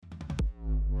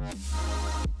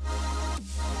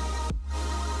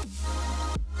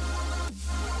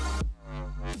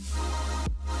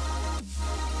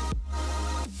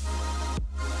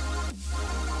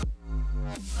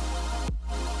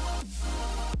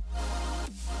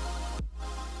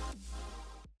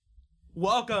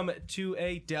Welcome to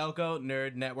a Delco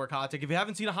Nerd Network Hot Take. If you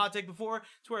haven't seen a hot take before,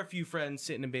 it's where a few friends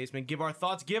sit in a basement, give our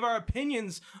thoughts, give our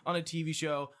opinions on a TV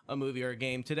show, a movie, or a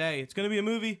game. Today, it's going to be a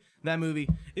movie. That movie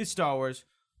is Star Wars: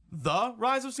 The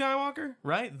Rise of Skywalker,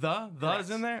 right? The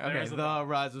is in there? Okay, The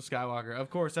Rise of Skywalker.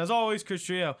 Of course, as always, Chris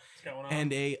Trio,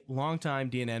 and a longtime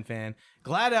DNN fan.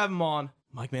 Glad to have him on,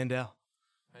 Mike Mandel.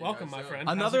 Welcome, my friend.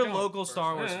 Another local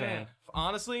Star Wars fan.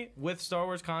 Honestly, with Star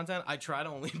Wars content, I try to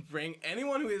only bring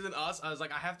anyone who isn't us. I was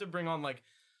like, I have to bring on like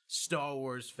Star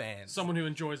Wars fans, someone who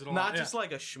enjoys it a lot, not just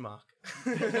like a schmuck.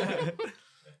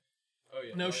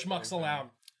 No schmucks allowed.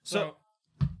 So,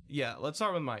 yeah, let's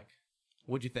start with Mike.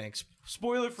 What'd you think?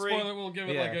 Spoiler free. Spoiler. We'll give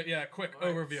it like a quick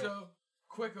overview. So,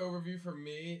 quick overview for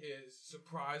me is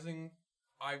surprising.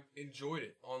 I enjoyed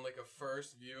it on like a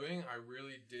first viewing. I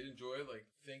really did enjoy it. Like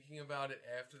thinking about it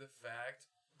after the fact,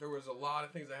 there was a lot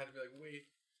of things I had to be like, wait,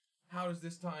 how does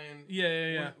this tie in?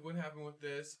 Yeah. What happened with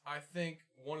this? I think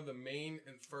one of the main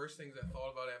and first things I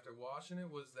thought about after watching it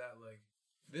was that like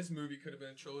this movie could have been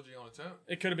a trilogy on its own.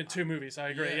 It could have been two movies. I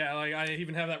agree. Yeah, like I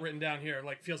even have that written down here.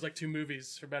 Like feels like two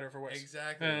movies for better or for worse.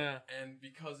 Exactly. And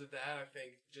because of that, I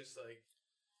think just like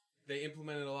they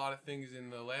implemented a lot of things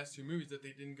in the last two movies that they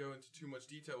didn't go into too much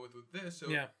detail with this. So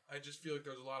I just feel like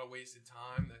there was a lot of wasted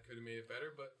time that could have made it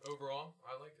better. But overall,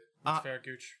 I liked it. That's fair,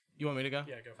 Gooch. You want me to go?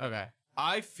 Yeah, go for it. Okay.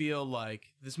 I feel like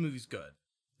this movie's good.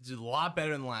 It's a lot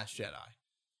better than The Last Jedi.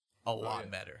 A lot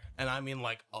better. And I mean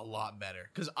like a lot better.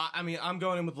 Because I mean, I'm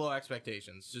going in with low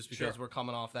expectations just because we're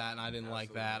coming off that and I didn't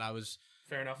like that. I was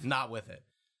fair enough. Not with it.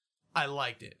 I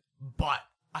liked it. But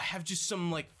I have just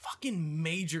some like fucking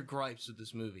major gripes with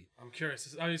this movie. I'm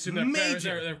curious. I assume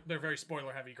they're very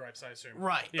spoiler heavy gripes, I assume.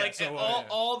 Right. Yeah, like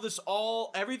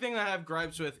everything I have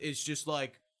gripes with is just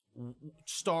like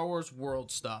Star Wars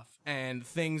world stuff and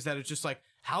things that are just like,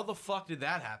 how the fuck did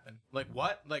that happen? Like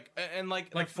what? Like and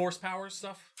like force powers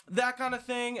stuff? That kind of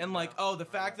thing, and like, the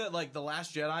fact that like The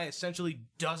Last Jedi essentially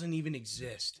doesn't even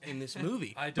exist in this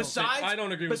movie. I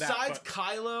don't agree with that. Besides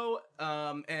Kylo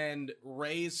and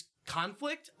Rey's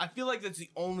conflict, I feel like that's the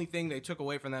only thing they took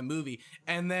away from that movie.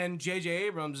 And then J.J.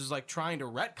 Abrams is like trying to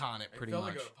retcon it pretty much. It felt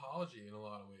like an apology in a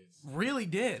lot of ways. Really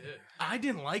did. I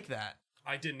didn't like that.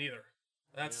 I didn't either.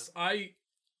 Are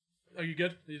you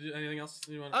good? Anything else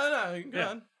you want? No, you can go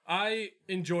on. I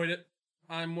enjoyed it.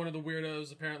 I'm one of the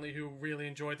weirdos apparently who really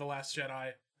enjoyed The Last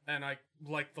Jedi, and I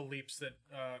like the leaps that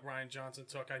Rian Johnson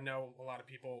took. I know a lot of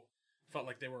people felt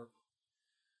like they were,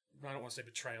 I don't want to say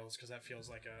betrayals because that feels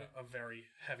like a very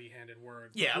heavy-handed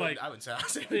word. Yeah, I would say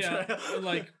betrayal. Yeah,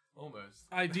 like almost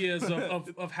ideas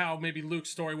of how maybe Luke's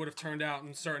story would have turned out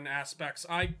in certain aspects.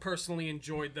 I personally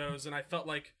enjoyed those, and I felt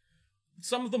like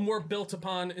some of them were built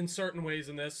upon in certain ways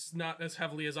in this, not as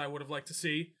heavily as I would have liked to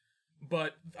see.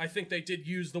 But I think they did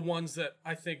use the ones that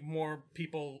I think more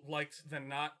people liked than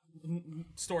not.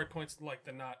 Story points liked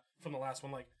than not from the last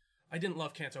one. Like, I didn't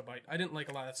love Canto Bight. I didn't like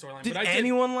a lot of that storyline. Did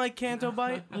anyone like Canto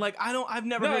Bight? Like, I've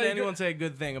never heard anyone say a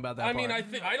good thing about that part. I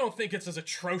mean, I don't think it's as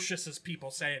atrocious as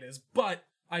people say it is, but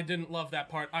I didn't love that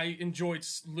part. I enjoyed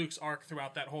Luke's arc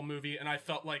throughout that whole movie, and I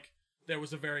felt like there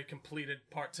was a very completed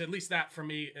part to at least that for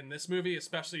me in this movie,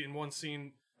 especially in one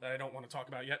scene that I don't want to talk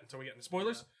about yet until we get into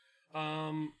spoilers.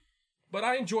 But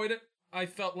I enjoyed it. I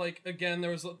felt like, again,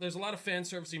 there's a lot of fan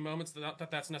servicey moments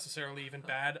that's necessarily even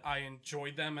bad. I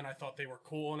enjoyed them, and I thought they were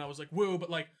cool, and I was like, woo, but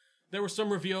like, there were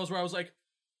some reveals where I was like,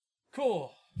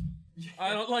 cool.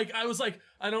 I don't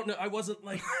know, I wasn't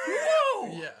like,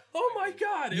 whoa! Oh my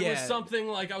god! It was something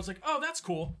like, I was like, oh, that's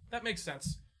cool. That makes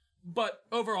sense. But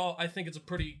overall, I think it's a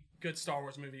pretty good Star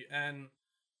Wars movie, and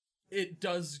it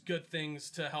does good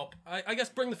things to help, I guess,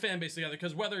 bring the fan base together,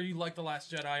 because whether you like The Last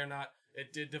Jedi or not,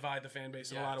 it did divide the fan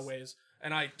base in a lot of ways,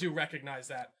 and I do recognize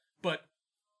that. But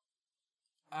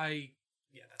that's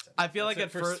it. I feel like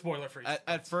at first, spoiler free.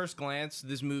 At first glance,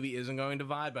 this movie isn't going to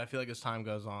divide, but I feel like as time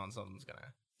goes on, something's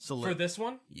gonna. For this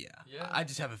one? Yeah. I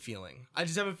just have a feeling.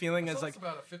 It's like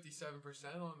about a 57%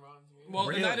 on Rotten Tomatoes. Well,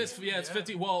 really? And that is it's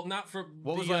 50. Well, not for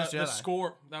what was Last Jedi? The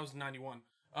score. That was 91.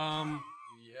 What?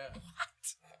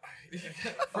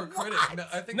 For critics,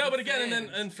 I think. No, but again,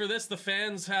 and for this, the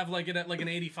fans have like it at like an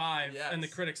 85, and the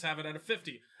critics have it at a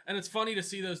 50. And it's funny to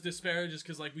see those disparages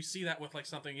because like we see that with like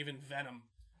something, even Venom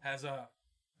has a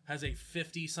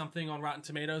 50 something on Rotten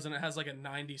Tomatoes, and it has like a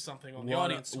 90 something on the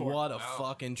audience score. What a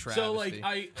fucking travesty! So like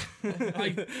I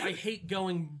hate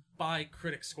going by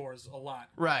critic scores a lot.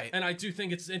 Right. And I do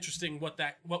think it's interesting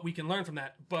what we can learn from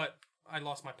that, but I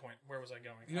lost my point. Where was I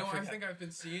going? You know what I think I've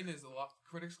been seeing is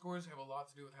critic scores have a lot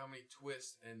to do with how many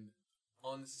twists and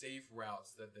unsafe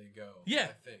routes that they go. Yeah.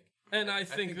 I think. And I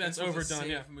think that's this was overdone.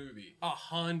 a Yeah, safe movie.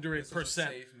 100%.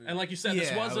 safe movie. And like you said, this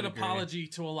Yeah, was I an would agree. apology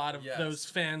to a lot of Yes. those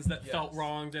fans that felt Yes.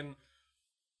 wronged, and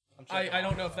I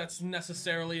don't know if that's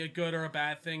necessarily a good or a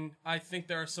bad thing. I think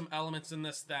there are some elements in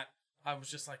this that I was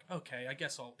just like, okay, I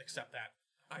guess I'll accept that.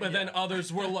 But then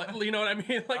others were like, you know what I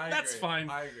mean? Like, that's fine.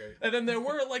 I agree. And then there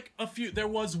were like there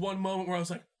was one moment where I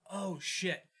was like, oh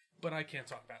shit. But I can't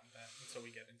talk about that until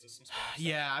we get into some spoilers.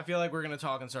 Yeah, I feel like we're gonna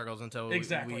talk in circles until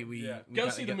Exactly. we Yeah. Go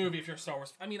kinda see the get- movie if you're a Star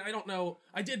Wars. I mean, I don't know.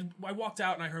 I walked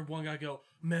out and I heard one guy go,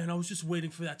 "Man, I was just waiting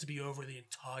for that to be over the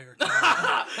entire time."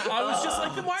 I was just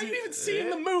like, then why are you even seeing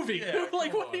the movie? Yeah,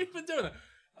 Like, come what are you on. even doing?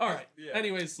 All right. Yeah.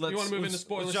 Anyways, you want to move into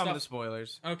spoiler let's jump stuff? into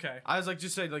spoilers. Okay. I was like,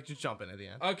 just jump in at the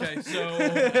end. Okay.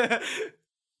 So,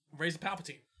 Raise the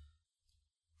Palpatine.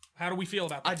 How do we feel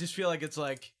about that? I just feel like it's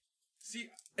like See,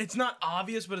 it's not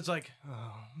obvious, but it's like,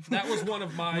 oh. That was one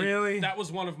of my Really? That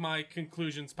was one of my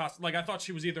conclusions. Like, I thought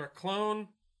she was either a clone,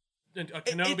 a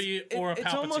Kenobi, or a Palpatine.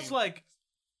 It's almost like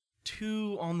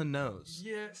too on the nose.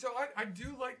 yeah. So I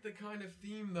do like the kind of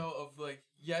theme though of like,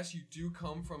 yes, you do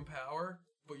come from power,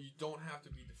 but you don't have to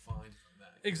be defined from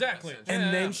that. Exactly. essentially. And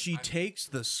Yeah. then she takes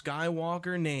the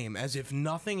Skywalker name as if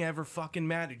nothing ever fucking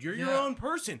mattered. You're your Yeah. own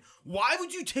person. Why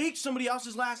would you take somebody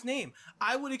else's last name?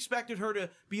 I would expected her to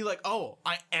be like, oh,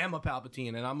 I am a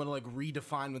Palpatine, and I'm gonna like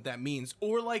redefine what that means,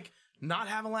 or like not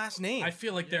have a last name. I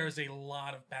feel like there is a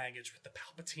lot of baggage with the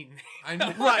Palpatine name. I know.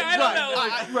 Right, I don't right, know.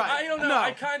 Like, right. I don't know. No.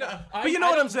 I kind of. But you know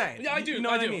what I'm saying. Yeah, I do. You know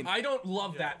I what I do. mean. I don't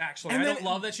love that actually. And I then- don't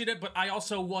love that she did, but I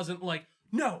also wasn't like,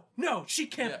 no, she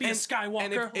can't be a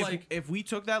Skywalker. And like, if we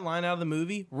took that line out of the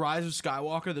movie, Rise of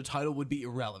Skywalker, the title would be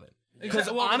irrelevant. Because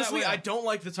Exactly. Well, honestly, that way- I don't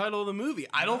like the title of the movie.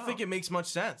 I don't No. think it makes much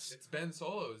sense. It's Ben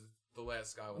Solo's the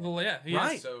last Skywalker. well, yeah, he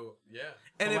Right. is So yeah.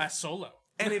 And the if last Solo.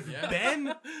 And if Yeah.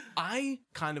 Ben, I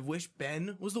kind of wish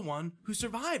Ben was the one who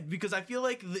survived because I feel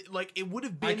like it would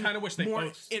have been. kinda wish they more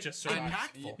both just survived.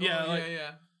 impactful. Yeah, like-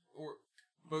 yeah. Or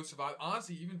both survived.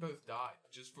 Honestly, even both died.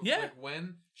 Just from Yeah. like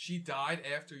when she died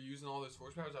after using all those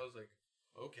force powers, I was like,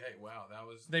 okay, wow, that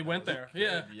was. They that went was there. good.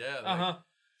 Yeah. Yeah. Like, Uh-huh.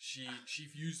 She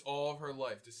used all of her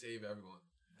life to save everyone.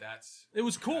 That's. It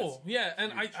was cool. That's Yeah,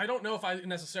 and huge. I don't know if I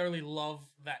necessarily love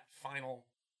that final.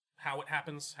 How it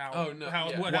happens, Oh, no,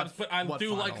 how yeah. what happens, but I what do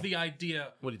final? like the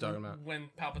idea. What are you talking about? When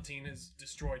Palpatine is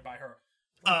destroyed by her.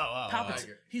 Oh, Palpatine,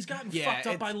 agree. he's gotten Yeah, fucked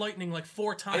up by it's- lightning like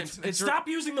 4 times. it's- Stop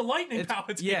using the lightning, it's-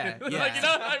 Palpatine. yeah, like, yeah. you know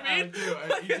what I mean? I do.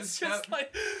 Like, He it's just just kept-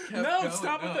 like, kept no, going,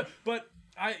 stop with no. the. But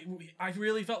I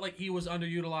really felt like he was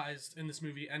underutilized in this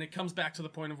movie, and it comes back to the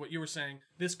point of what you were saying.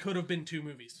 This could have been 2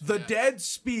 movies. The dead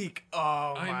speak.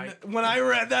 Oh I my! kn- When I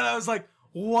read that, I was like,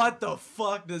 "What the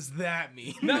fuck does that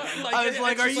mean?" No, like, I was it's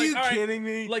like, "Are just like, you all right, kidding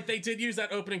me?" Like they did use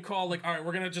that opening call. Like, all right,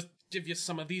 we're gonna just give you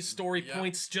some of these story Yeah.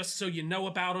 points just so you know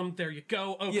about them. There you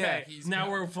go. Okay, Yeah, he's now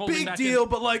got- we're folding Big back deal, in.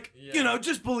 but like, Yeah.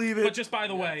 just believe it. But just by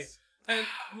the way, Yes. and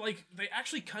like they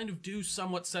actually kind of do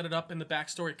somewhat set it up in the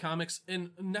backstory comics.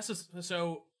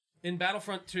 So in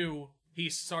Battlefront 2, he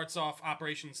starts off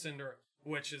Operation Cinder,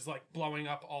 which is like blowing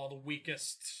up all the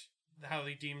weakest, how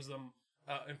he deems them,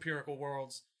 empirical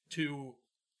worlds to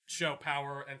show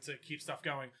power and to keep stuff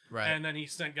going. Right. And then he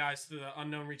sent guys to the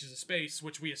unknown reaches of space,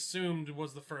 which we assumed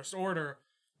was the First Order,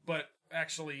 but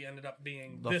actually ended up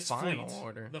being The this Final fleet,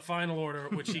 Order. the Final Order,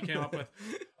 which he came up with.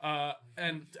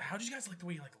 And how did you guys like the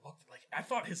way he like looked? Like I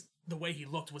thought the way he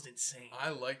looked was insane. I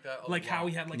like that. Like how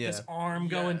he had like this Yeah. arm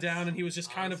going Yes. down, and he was just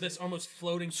kind of Honestly. this almost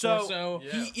floating So, torso.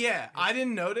 Yeah. I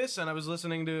didn't notice, and I was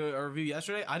listening to a review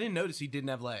yesterday. I didn't notice he didn't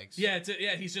have legs. Yeah,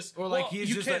 he's just Or, like, well, he's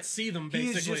you just can't like- see them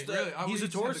he's basically. just, Really, I he's would a use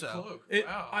the torso. cloak. It,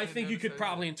 Wow, I didn't think you notice could that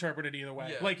probably either. interpret it either way.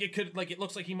 Yeah. Like it could, like it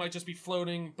looks like he might just be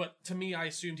floating, but to me, I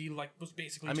assumed he like was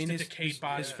basically I just mean, a his, decayed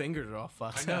body. his fingers are all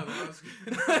fucked. I know. up. That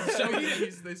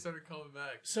was, so they started coming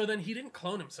back. So then he didn't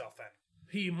clone himself. Then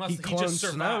he must. He He, cloned just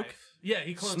survived. Snoke. Yeah,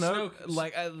 he cloned Snoke, Snoke.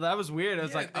 like that was weird. I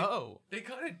was Yeah, like, they- oh, They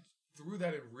kind of threw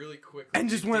that in really quickly. and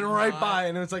just They went did right not- by,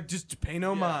 and it was like, just pay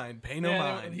no Yeah. mind, pay no Yeah,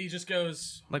 mind. and he just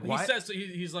goes Like, he why- says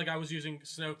he's like I was using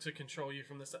Snoke to control you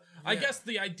from this. I Yeah. guess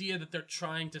the idea that they're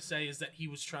trying to say is that he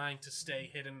was trying to stay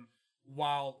hidden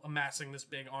while amassing this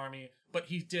big army, but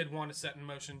he did want to set in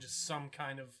motion just some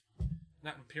kind of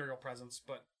not imperial presence,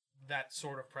 but that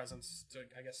sort of presence to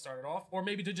I guess start it off, or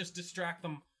maybe to just distract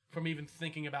them from even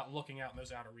thinking about looking out in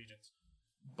those outer regions.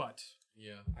 But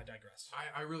Yeah. I digress.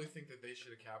 I really think that they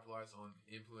should have capitalized on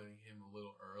implementing him a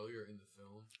little earlier in the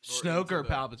film. Snoke into or the-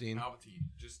 Palpatine? Palpatine.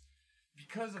 Just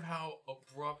because of how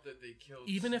abrupt that they killed.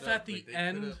 Even if Snoke, at the like, they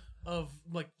end could've- of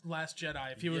like Last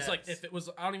Jedi, if he was like, Yes. if it was,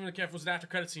 I don't even care if it was an after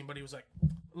credit scene, but he was like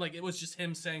it was just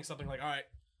him saying something like, all right,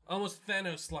 almost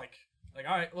Thanos like, all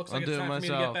right, looks like I'll it's do it time for me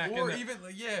to myself. get back in or there. even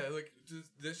like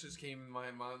this just came in my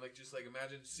mind, like just like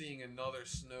imagine seeing another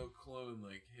Snoke clone,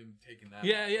 like him taking that,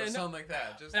 Yeah, out, yeah, or no. something like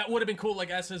that. Just That would have been cool, like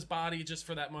as his body, just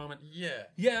for that moment. yeah,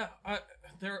 Yeah,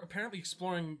 they're apparently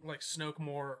exploring like Snoke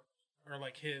more, or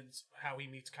like how he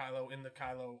meets Kylo in the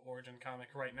Kylo origin comic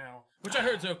right now, which I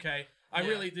heard is okay. I Yeah.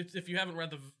 really, if you haven't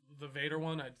read the Vader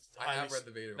one, I have read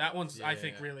the Vader. that one. one's Yeah, I yeah,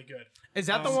 think yeah. really good. Is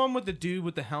that the Um, one with the dude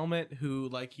with the helmet who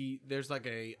like there's like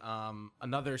a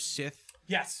another Sith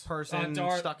Yes, person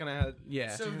Darth- stuck in a head?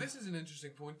 Yeah. So this is an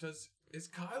interesting point. Is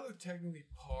Kylo technically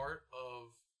part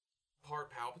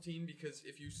Palpatine? Because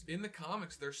if you in the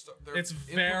comics, they're It's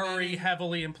very implementing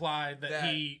heavily implied that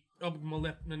that- he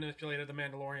manipulated the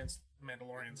Mandalorians,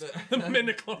 The- the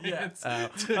midichlorians, Yeah.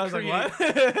 to I was like,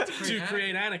 create- what? to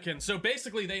create Anakin. So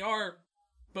basically, they are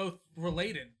both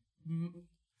related,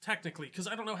 technically, because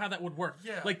I don't know how that would work.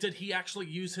 Yeah. Like, did he actually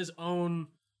use his own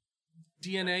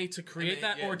DNA to create DNA,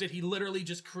 that, yeah. or did he literally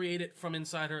just create it from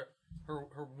inside her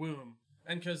womb?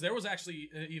 And because there was actually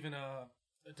even a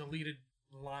deleted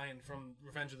line from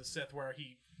Revenge of the Sith where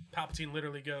Palpatine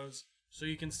literally goes, "So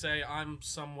you can say I'm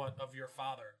somewhat of your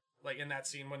father." Like in that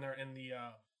scene when they're in the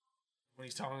when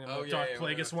he's telling him Oh, the yeah, Darth yeah, when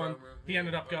they're in Plagueis the one, throne room. he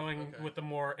ended up Oh, going okay. with the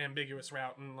more ambiguous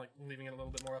route and like leaving it a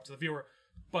little bit more up to the viewer.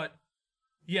 But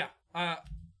yeah, I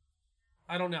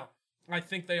don't know. I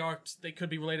think they could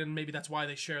be related, and maybe that's why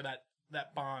they share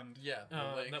that bond. Yeah,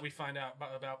 the link. That we find out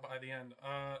about by the end.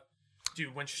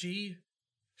 Dude, when she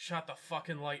shot the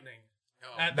fucking lightning,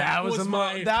 Oh, that was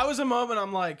that was a moment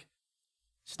I'm like,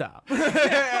 stop.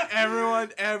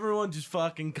 everyone just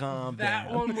fucking calm that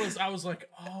down. one was. I was like,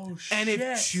 oh shit. And if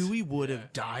Chewie would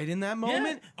have died in that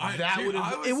moment, Dude, I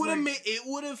was it would have like- made it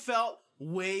would have felt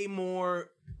way more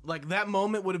like that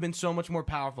moment would have been so much more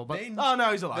powerful. But They- oh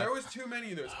no, he's alive. There was too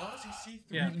many of those. Honestly, C3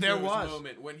 Yeah. There was.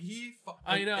 moment when he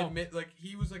I know.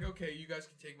 he was like, okay, you guys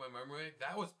can take my memory.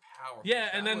 That was powerful. yeah,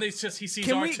 That and then was, he sees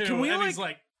Can R2, we- can we, and like- he's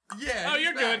like, yeah. Oh, he's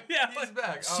you're back. good. Yeah, he's like- back.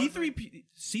 I was C3P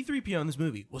C3PO in this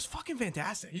movie was fucking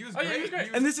fantastic. He was Oh, yeah, great. he was great.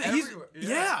 and this he's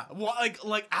everywhere. well,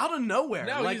 like out of nowhere.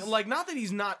 No, like he's- not that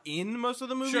he's not in most of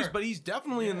the movies, Sure. but he's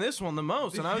definitely in this one the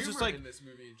most. The and I was just humor like, in this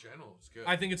movie in general is good.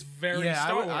 I think it's very Yeah,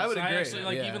 Star Wars. I would agree. Actually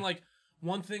like Yeah. even like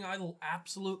one thing I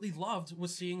absolutely loved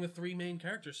was seeing the three main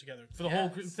characters together for the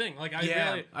whole Yes. thing. Like I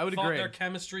Yeah, really I would thought agree. their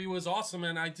chemistry was awesome,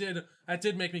 and that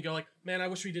did make me go like, man, I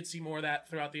wish we did see more of that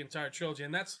throughout the entire trilogy.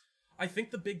 And that's I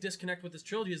think the big disconnect with this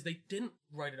trilogy is they didn't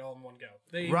write it all in one go.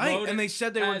 They right, wrote and it they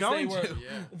said they were as going were. to.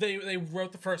 Yeah. They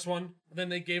wrote the first one, then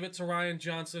they gave it to Rian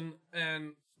Johnson,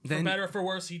 and for Then- better or for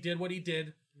worse, he did what he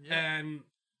did, Yeah. and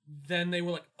then they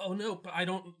were like, "Oh no, but I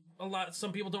don't."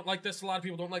 Some people don't like this. A lot of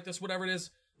people don't like this. Whatever it is,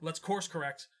 let's course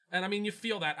correct. And I mean, you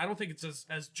feel that. I don't think it's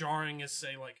as jarring as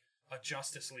say like a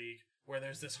Justice League, where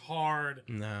there's this hard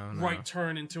No, no. right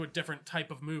turn into a different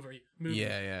type of movie.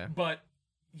 Yeah. But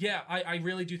yeah, I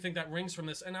really do think that rings from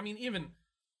this. And I mean, even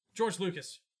George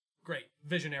Lucas, great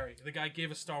visionary. The guy gave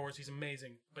us Star Wars. He's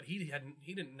amazing. But he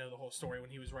didn't know the whole story when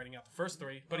he was writing out the first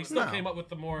three. But he still No. came up with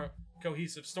the more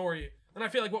cohesive story. And I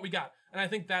feel like what we got. And I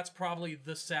think that's probably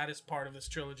the saddest part of this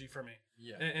trilogy for me.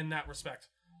 Yeah. In that respect.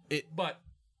 It- But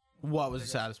What was the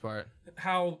saddest part?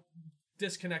 how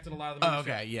disconnected a lot of the Oh,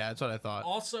 movies. okay, yeah, that's what I thought.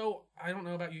 Also, I don't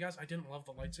know about you guys. I didn't love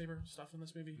the lightsaber stuff in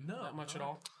this movie No, that much at no.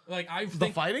 all. Like I The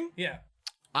think, fighting? yeah,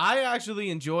 I actually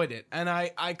enjoyed it, and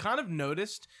I kind of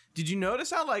noticed. Did you notice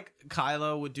how like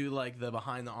Kylo would do like the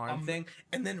behind the arm thing,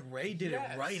 and then Rey did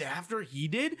yes. it right after he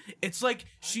did? It's like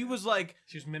she was like,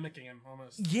 she was mimicking him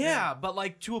almost. yeah, but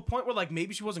like to a point where like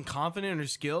maybe she wasn't confident in her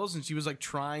skills, and she was like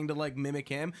trying to like mimic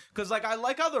him. Because like I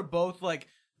like how they're both like.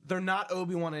 They're not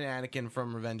Obi-Wan and Anakin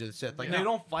from Revenge of the Sith. Like No. they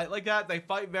don't fight like that. They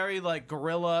fight very like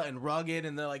guerrilla and rugged,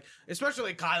 and they're like,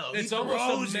 especially Kylo. It's he almost a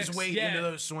throws his mix, weight yeah. into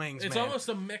those swings. It's man. almost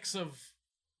a mix of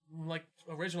like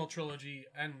original trilogy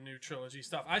and new trilogy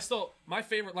stuff. My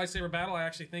favorite lightsaber battle I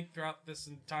actually think throughout this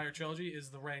entire trilogy is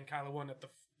the Rey and Kylo one at the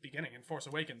beginning in Force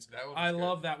Awakens. That one was I good.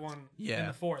 love that one in Yeah.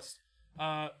 the Force.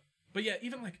 But yeah,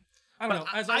 even like I don't know.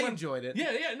 As I went- enjoyed it.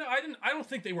 Yeah, no, I didn't. I don't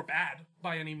think they were bad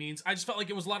by any means. I just felt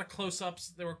like it was a lot of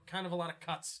close-ups. There were kind of a lot of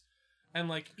cuts, and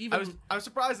like even I was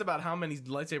surprised about how many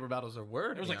lightsaber battles there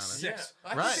were. There was, to be like, honest. six.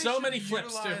 I Right. think they So should many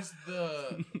flips, too. utilize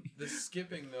the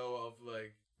skipping though of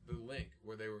like the link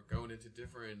where they were going into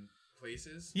different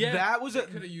places. yeah. That was They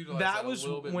coulda utilized that that a was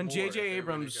little bit when more J.J. if they were gonna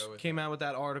Abrams go with came out with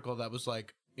that article that was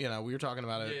like, you know, we were talking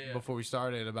about it Yeah. before we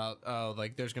started about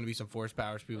like there's going to be some force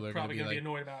powers people are going Probably to be gonna like, be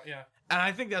annoyed about. Yeah, and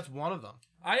I think that's one of them.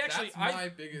 I actually, That's my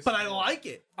biggest. But I flaw. like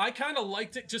it. I kind of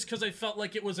liked it just because I felt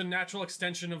like it was a natural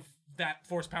extension of that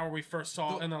force power we first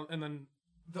saw, and then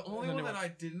The only And then one they that I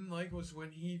didn't like was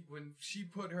when she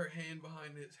put her hand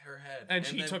behind her head, And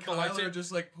she then took the Kyler lightsaber-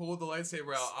 just like pulled the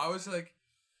lightsaber out. I was like,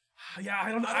 yeah,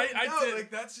 I don't know. I don't know, did,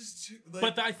 like that's just too. Like,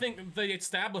 but I think they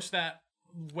established that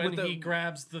when With the- he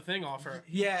grabs the thing off her.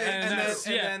 Yeah, And and, that's-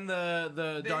 then, yeah. and then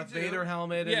the They Darth do. Vader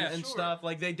helmet and, Yeah, and sure. stuff.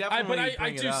 Like they I definitely. I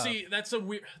bring it do up. see that's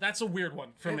a weird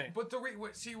one for me. But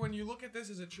see, when you look at this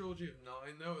as a trilogy of 9,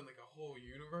 though, and like a whole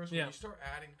universe, when Yeah. you start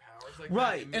adding powers like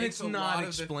Right, that, it and makes it's a not lot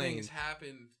of the explained.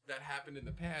 things that happened in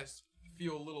the past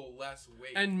feel a little less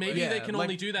weight. And maybe Yeah, they can like-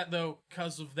 only do that though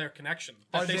because of their connection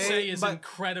that Are they they- say is but-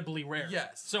 incredibly rare.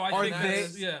 yes. So I Are think that they-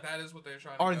 is, yeah. that is what they're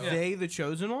trying to Are go. they the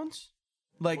chosen ones?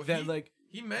 Like Well, that? Like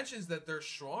He mentions that they're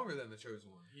stronger than the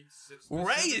chosen one. He Ray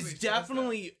specifically is says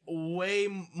definitely way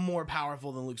more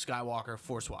powerful than Luke Skywalker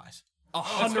force wise.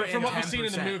 From what we've seen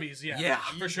in the movies, yeah, Yeah.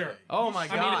 that. for sure. Oh my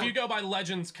god! I mean, if you go by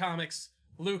Legends comics,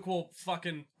 Luke will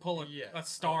fucking pull Yeah. a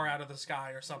star out of the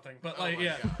sky or something. But Oh like, my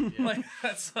yeah, God, yeah. like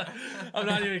that's. I'm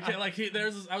not even kidding. Like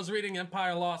I was reading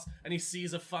Empire Lost, and he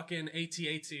sees a fucking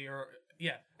AT-AT or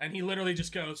yeah, and he literally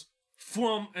just goes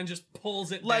flum and just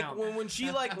pulls it like down. when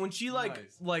she like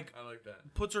Nice. like I like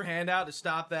that. puts her hand out to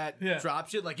stop that Yeah. drop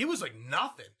shit. Like it was like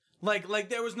nothing. Like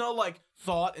there was no like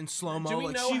thought in slow mo. Do we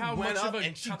Like know she how went much up of a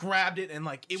and she co- grabbed it and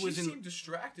like it She was in. seemed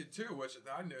distracted too, which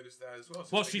I noticed that as well. So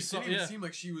Well, like, she it saw- didn't even yeah. seem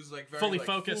like she was like very Fully like,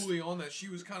 focused. fully on that. She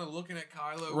was kind of looking at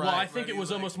Kylo. well, I like, think it ready, was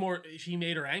like, almost more. He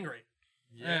made her angry,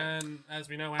 Yeah. and as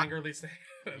we know, anger leads to.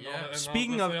 Yeah.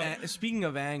 Speaking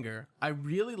of anger, I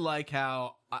really like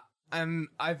how and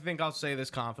I think I'll say this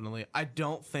confidently. I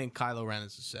don't think Kylo Ren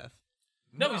is a Sith.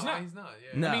 No, he's not. He's not.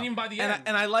 Yeah. No. I mean, even by the and end.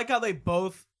 and I like how they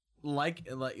both like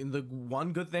the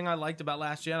one good thing I liked about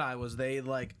Last Jedi was they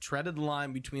like treaded the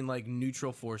line between like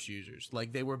neutral Force users.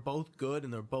 Like they were both good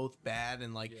and they're both bad,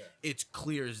 and like Yeah. it's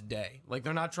clear as day. Like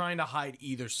they're not trying to hide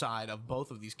either side of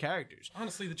both of these characters.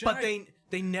 Honestly, the Jedi. But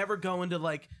they never go into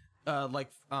like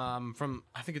from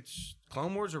I think it's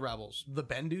Clone Wars or Rebels, the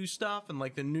Bendu stuff and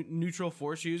like the neutral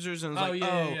Force users, and it's Oh, like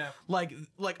yeah.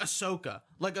 like Ahsoka.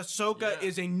 Like Ahsoka Yeah.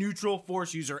 is a neutral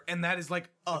Force user, and that is like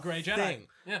a Gray Jedi. thing.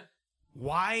 Yeah.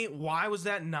 Why was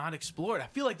that not explored? I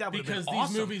feel like that would have been Because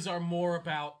awesome. these movies are more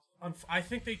about. I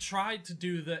think they tried to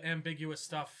do the ambiguous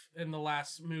stuff in the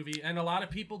last movie, and a lot of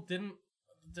people didn't.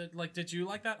 Did you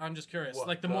like that? I'm just curious. What,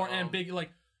 like the the, more ambiguous, like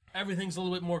everything's a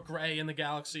little bit more gray in the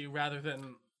galaxy rather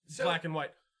than black and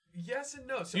white. Yes and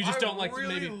no. So You just I don't like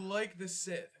really maybe- like the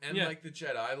Sith and Yeah. like the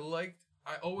Jedi.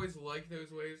 I always liked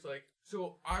those ways. Like,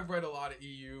 so I've read a lot of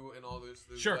EU and all those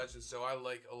Sure. legends. So I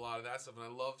like a lot of that stuff, and I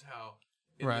loved how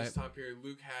in Right. this time period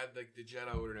Luke had like the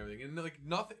Jedi Order and everything, and like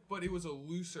nothing, but it was a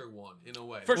looser one in a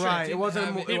way. For sure. Right, didn't it wasn't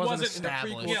have it wasn't in the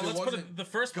established. prequels. Yeah, it let's put it. wasn't The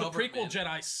prequel government.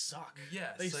 Jedi suck.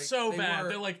 Yes, They like, so they bad. were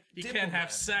They're like you can't have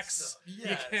diplomats and sex. stuff. You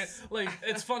Yes. can't like.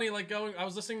 It's funny. Like going. I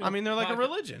was listening. To I mean, they're like a podcast-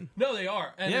 religion. No, they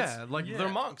are. And Yeah, it's, like yeah. they're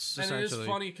monks and it is essentially.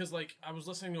 funny because like I was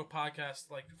listening to a podcast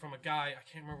like from a guy. I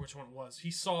can't remember which one it was. He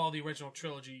saw the original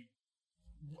trilogy,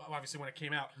 obviously when it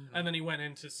came out, and then he went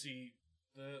in to see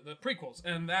the prequels,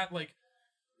 and that like.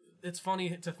 It's funny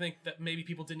to think that maybe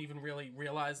people didn't even really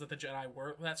realize that the Jedi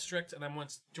were that strict, and then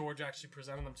once George actually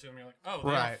presented them to him, you're like, oh,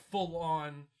 they're Right.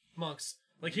 full-on monks.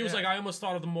 Like, he was Yeah. like, I almost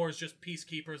thought of them more as just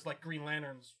peacekeepers, like Green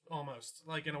Lanterns, almost.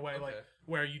 Like, in a way, like, Okay.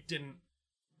 where you didn't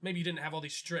have all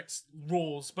these strict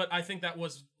rules, but I think that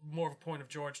was more of a point of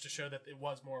George to show that it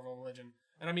was more of a religion.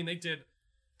 And I mean, they're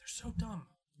so dumb.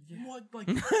 What, like,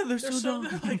 they're so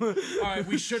dumb. like, all right,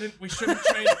 we shouldn't train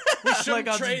Like,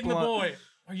 I'll just the blunt. boy.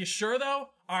 Are you sure though?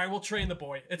 All right, we'll train the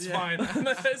boy. It's fine.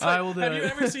 It's I will do have you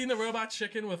it. ever seen the Robot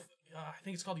Chicken with? I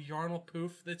think it's called Yarnell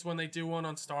Poof. That's when they do one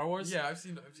on Star Wars. Yeah, I've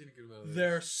seen a good amount of those.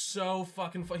 They're so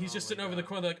fucking fun. He's just my sitting over the God.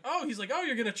 corner, like, oh,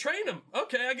 you're gonna train him.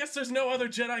 Okay, I guess there's no other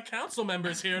Jedi Council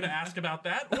members here to ask about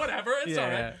that. Whatever, it's Yeah. all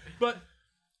right. But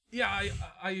yeah,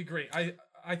 I agree.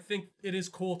 I think it is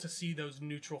cool to see those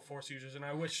neutral Force users, and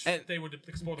I wish And they would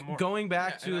explore them more. Going Yeah,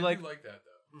 back and to I like do like that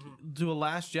though. to a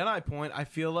Last Jedi point, I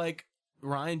feel like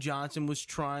Ryan Johnson was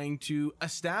trying to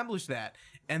establish that,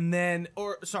 and then,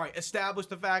 establish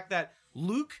the fact that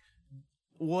Luke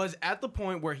was at the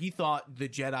point where he thought the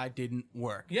Jedi didn't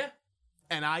work, Yeah.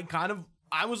 and I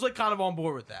was like kind of on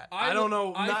board with that. I don't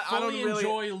know. I I don't fully really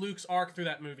enjoy Luke's arc through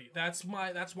that movie. That's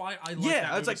why I like that Yeah,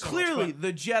 it's movie like so clearly much, but-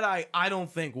 the Jedi I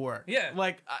don't think work. Yeah.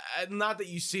 like not that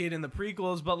you see it in the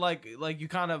prequels, but like you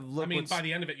kind of look. I mean, what's- by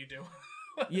the end of it, you do.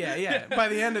 yeah. By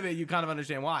the end of it, you kind of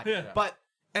understand why. Yeah. But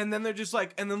And then they're just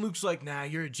like, and then Luke's like, nah,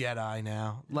 you're a Jedi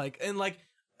now. Like, and like,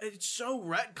 it's so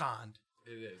retconned.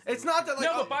 It is. It's not that like,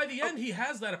 No, but by the end, he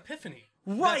has that epiphany.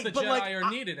 Right, that the but, Jedi like,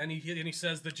 are needed, and he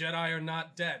says the Jedi are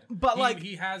not dead. But like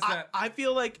he has that. I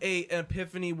feel like an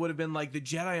epiphany would have been like the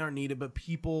Jedi aren't needed, but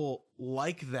people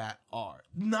like that are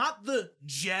not the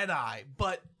Jedi,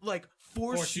 but like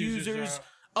Force users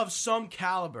of some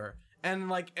caliber. And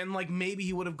like maybe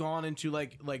he would have gone into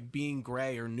like being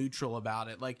gray or neutral about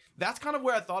it. Like that's kind of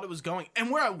where I thought it was going, and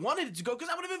where I wanted it to go, because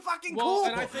that would have been fucking cool.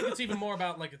 And I think it's even more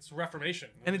about like it's Reformation,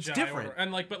 and it's Jedi different. Order.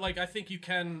 And like, but like I think you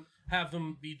can have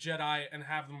them be Jedi and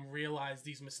have them realize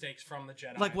these mistakes from the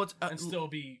Jedi, Like what's and still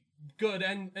be good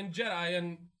and Jedi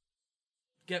and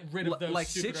get rid of those. Like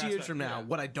stupid 6 years from aspects. now,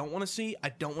 what I don't want to see, I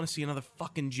don't want to see another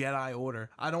fucking Jedi Order.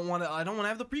 I don't want to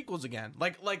have the prequels again.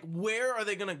 Like where are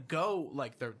they gonna go?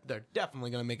 Like they're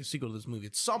definitely gonna make a sequel to this movie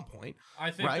at some point.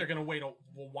 I think right? they're gonna wait a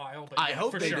while, but I yeah,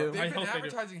 hope for they sure. do. I They've been hope they do.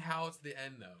 advertising how it's the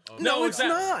end though. No, it's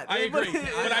not. I agree, But-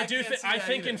 but I I do. can't see I that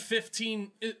think either. in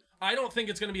 15, I don't think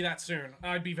it's going to be that soon.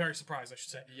 I'd be very surprised. I should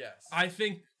say. Yes. I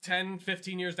think 10,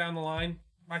 15 years down the line,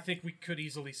 I think we could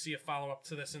easily see a follow up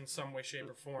to this in some way, shape,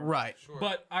 or form. Right. Sure.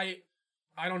 But I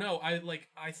don't know.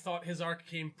 I thought his arc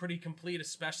came pretty complete,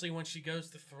 especially when she goes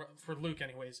to for Luke.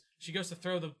 Anyways, she goes to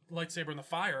throw the lightsaber in the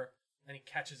fire, and he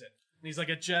catches it. And he's like,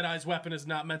 a Jedi's weapon is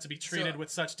not meant to be treated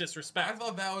with such I disrespect.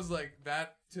 thought that was like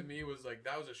that to me was like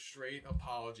that was a straight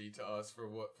apology to us for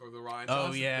the Ryan Oh,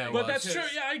 Johnson yeah, thing. it But was. that's true.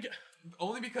 Because- Yeah,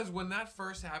 Only because when that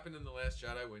first happened in The Last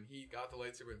Jedi, when he got the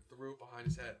lightsaber and threw it behind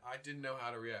his head, I didn't know how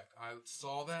to react. I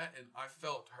saw that and I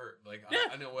felt hurt. Like,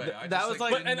 Yeah. in a way. I That just, was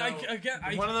like, like- but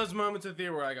didn't know. One of those moments in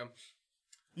theater where I go,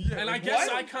 Yeah, and I like, guess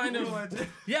what? I kind of,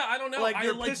 yeah, I don't know. like I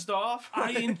you're pissed off.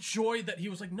 I enjoyed that he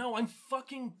was like, no, I'm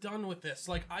fucking done with this.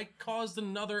 Like, I caused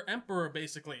another emperor,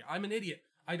 basically. I'm an idiot.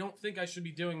 I don't think I should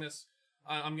be doing this.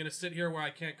 I'm going to sit here where I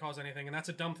can't cause anything, and that's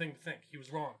a dumb thing to think. He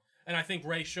was wrong. And I think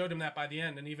Rey showed him that by the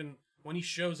end, and even when he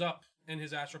shows up in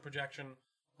his astral projection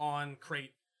on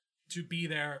Crate to be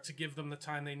there, to give them the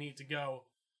time they need to go,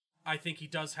 I think he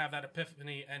does have that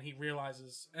epiphany, and he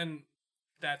realizes, and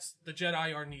that's, the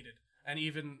Jedi are needed. And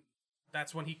even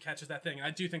that's when he catches that thing. And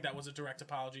I do think that was a direct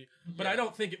apology, but I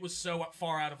don't think it was so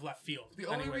far out of left field. The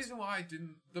only anyways. reason why I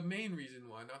didn't, the main reason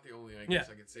why, not the only, I guess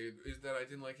I could say, is that I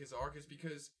didn't like his arc is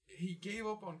because he gave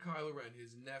up on Kylo Ren,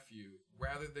 his nephew,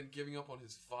 rather than giving up on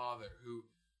his father, who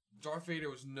Darth Vader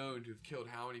was known to have killed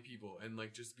how many people and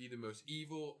like just be the most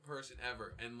evil person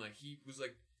ever. And like he was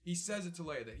like, he says it to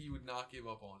Leia that he would not give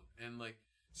up on it. And like,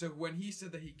 so when he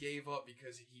said that he gave up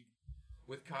because he,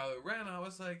 with Kylo Ren, I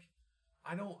was like,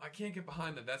 I can't get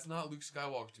behind that. That's not Luke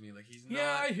Skywalker to me. Like he's not.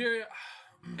 Yeah, I hear you.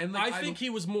 And like, I think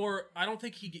he was more. I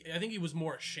think he was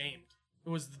more ashamed. It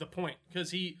was the point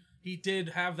because he did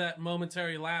have that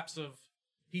momentary lapse of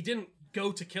he didn't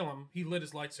go to kill him. He lit his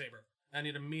lightsaber and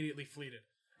it immediately fleeted.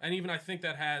 And even I think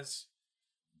that has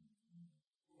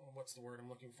what's the word I'm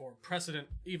looking for? Precedent.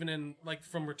 Even in like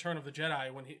from Return of the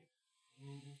Jedi when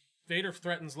Vader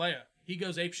threatens Leia, he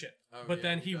goes apeshit. But yeah,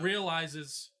 then he he does.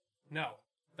 realizes no,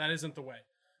 that isn't the way.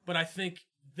 But I think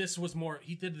this was more,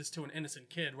 he did this to an innocent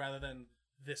kid rather than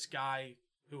this guy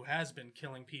who has been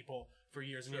killing people for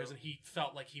years and years, and he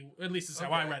felt like he, at least this is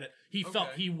how I read it, he felt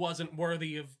he wasn't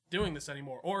worthy of doing this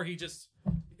anymore. Or he just,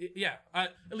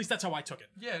 at least that's how I took it.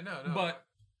 Yeah, no. But,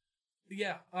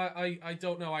 yeah, I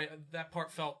don't know. That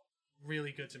part felt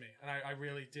really good to me, and I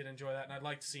really did enjoy that, and I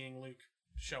liked seeing Luke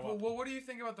show up. Well, what do you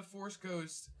think about the Force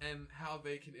Ghosts and how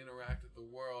they can interact with the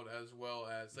world, as well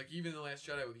as like even in the Last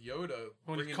Jedi with Yoda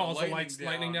When he bringing calls the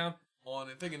lightning down down. on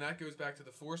and thing, and that goes back to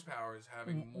the Force powers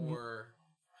having more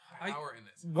power in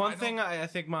this. One thing I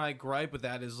think my gripe with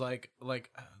that is like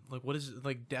what is it?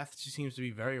 Like death just seems to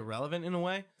be very irrelevant in a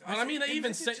way. I mean, they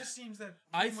even say it just seems that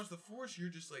I pretty much the Force, you're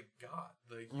just like God,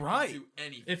 like you Right. can do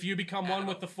anything. if you become one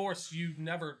with the Force, you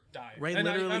never die. Ray And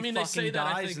literally I mean, fucking they say that.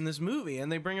 I dies think, in this movie, and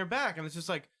they bring her back, and it's just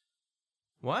like,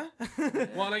 what?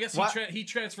 well, and I guess What? he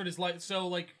transferred his life. So,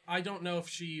 like, I don't know if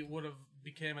she would have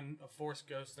became a Force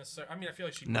ghost necessarily. I mean, I feel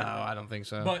like she. No, would have. I don't think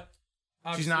so. But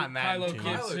She's obviously, not in that Kylo too. gives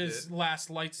Kylo his did. last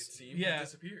lights. It seemed Yeah, he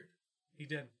disappeared. he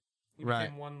did. He Right.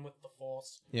 became one with the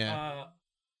Force. Yeah.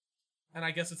 And I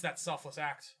guess it's that selfless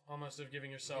act, almost of giving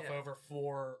yourself Yeah. over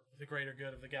for the greater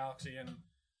good of the galaxy. And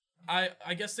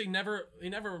I guess they never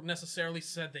necessarily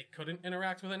said they couldn't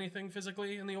interact with anything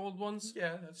physically in the old ones.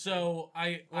 Yeah, that's So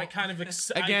I kind of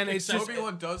Again, it's just-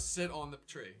 Obi-Wan does sit on the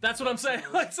tree. that's what I'm saying.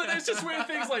 Like, so there's just weird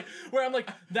things like where I'm like,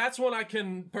 that's one I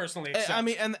can personally accept. I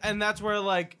mean, and that's where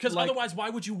like because like, otherwise, why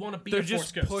would you want to be they're a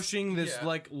Force just ghost? pushing this Yeah.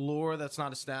 like lore that's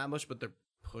not established, but they're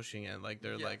pushing it. Like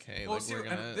they're Yeah. like, hey, Well, like see, we're and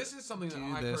gonna. this is something that do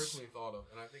I this. personally thought of,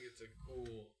 and I think it's a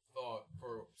cool thought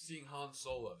for seeing Han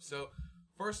Solo. So,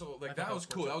 first of all, like thought that was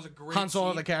cool. That was a great Han Solo,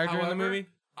 scene. the character in the However, movie?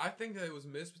 I think that it was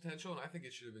missed potential, and I think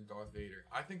it should have been Darth Vader.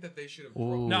 I think that they should have.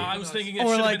 Ooh. No, I was thinking it Or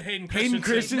should have like been Hayden Hayden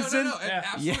Christensen. No, Yeah.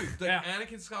 absolutely. Yeah. Like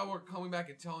Anakin Skywalker coming back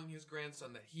and telling his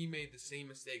grandson that he made the same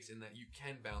mistakes and that you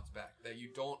can bounce back. That you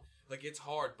don't like. It's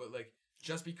hard, but like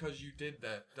just because you did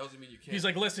that doesn't mean you can't. He's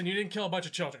like, listen, you didn't kill a bunch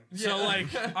of children, Yeah. so like,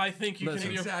 I think you Listen.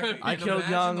 can. exactly. I And killed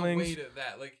imagine younglings. The weight of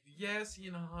that, like, yes,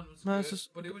 Han was No, good, it's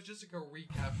just- but it was just like a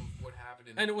recap of what happened.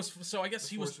 In And it was so. I guess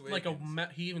The he was Force like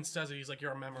Awakens. he even says it. He's like,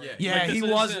 you're a memory. Yeah. Yeah, Like, he this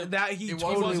is- wasn't that. He It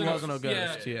totally wasn't wasn't a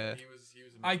yeah. ghost. Yeah. He was.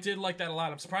 I did like that a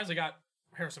lot. I'm surprised they got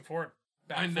Harrison Ford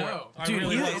back. I for know. it. I Dude,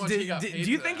 really you- was. how much he got paid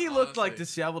do you for think that, he looked like honestly.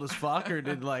 disheveled as fuck, or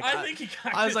did like? I think he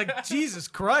got. I was like, Jesus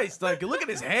Christ! Like, look at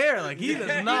his hair. Like, he Yeah,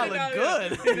 does he not did look not-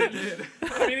 good. he did.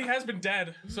 I mean, he has been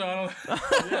dead, so I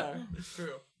don't. Yeah, it's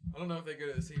true. I don't know if they go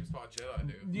to the same spot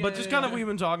Jedi do. But just kind of, we've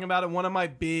been talking about it. One of my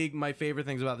favorite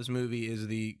things about this movie is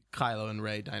the Kylo and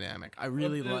Rey dynamic. I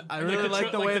really like. I really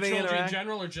like the way they trilogy interact. in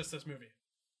general, or just this movie.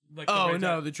 Like the Oh way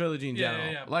no, that- the trilogy in Yeah,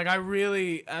 general. yeah. Like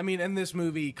I mean, and this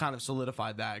movie kind of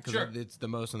solidified that because Sure. it's the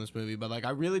most in this movie. But like,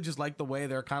 I really just like the way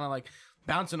they're kind of like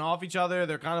bouncing off each other.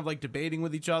 They're kind of like debating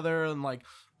with each other, and like,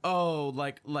 oh,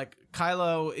 like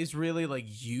Kylo is really like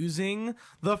using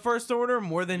the First Order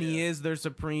more than he is their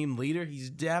supreme leader. He's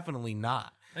definitely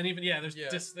not. And even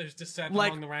there's there's dissent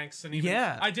Like, among the ranks, and even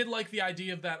yeah. I did like the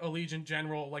idea of that Allegiant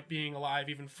general like being alive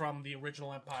even from the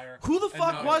original Empire. Who the And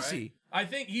fuck not- was right? he? I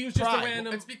think he was just Pride. a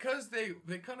random. It's because they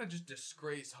kind of just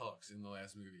disgrace Hux in the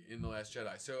last movie, in the Last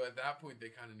Jedi. So at that point, they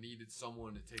kind of needed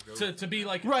someone to take over. To from be that.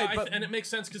 like Right, but- and it makes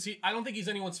sense because I don't think he's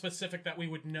anyone specific that we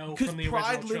would know Because from the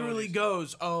Pride original literally trilogies.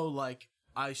 goes, oh, like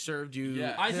I served you.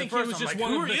 Yeah. I the think he first was time. just Like,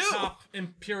 one who of are the you? top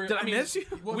imperial. Did I mean, miss you?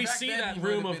 Well, we back see then, that he might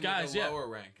room have of been, like, guys, a yeah. lower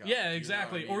rank guy, Yeah, you know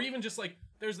exactly. what I mean? Or even just like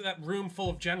there's that room full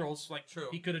of generals. Like True.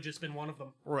 he could have just been one of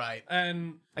them. Right.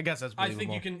 And I guess that's I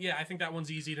believable. think you can. Yeah, I think that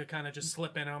one's easy to kind of just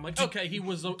slip in. And I'm like, okay, he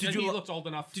was. did and you he lo- looked old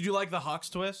enough. Did you like the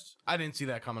Hux twist? I didn't see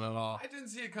that coming at all. I didn't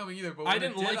see it coming either. But I when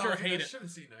didn't it did, like or I was like, hate I it. should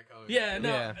have seen that coming. Yeah, no,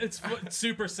 Yeah. it's what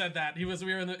Super said that we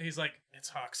were in the. He's like,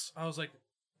 it's Hux. I was like,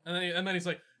 and then he's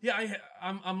like, yeah,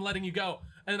 I'm letting you go.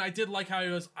 And I did like how he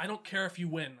was. I don't care if you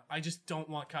win. I just don't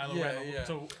want Kylo Yeah, Ren. yeah.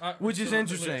 So, Which is to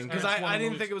interesting lose. because just want I him to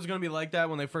didn't lose. think it was going to be like that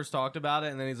when they first talked about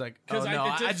it, and then he's like, "Oh 'Cause no,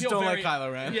 it did I just feel don't very- like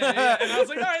Kylo Ren." Yeah, and I was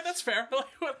like, all right, that's fair. Like,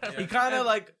 whatever. He kind of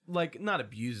like not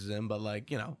abuses him, but like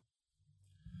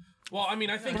Well, I mean,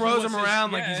 I think Throws he was him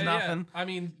around like yeah, he's yeah, nothing. Yeah. I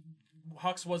mean,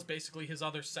 Hux was basically his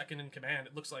other second in command.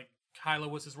 It looks like Kylo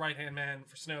was his right hand man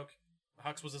for Snoke.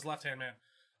 Hux was his left hand man.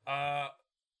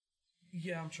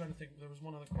 Yeah, I'm trying to think. There was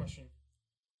one other question.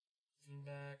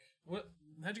 Back. What?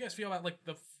 How'd you guys feel about like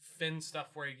the Finn stuff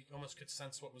where you almost could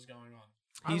sense what was going on?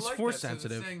 I He's like force that, so it's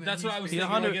sensitive. saying that That's what I was He's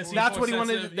thinking, I 100. guess he's That's force what he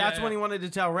wanted. sensitive. That's Yeah, what yeah. he wanted to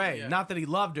tell Ray. Yeah. Not that he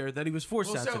loved her, that he was force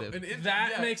Well, so, sensitive.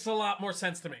 That yeah. makes a lot more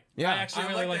sense to me. Yeah. I actually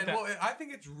really like that. Well, I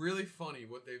think it's really funny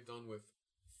what they've done with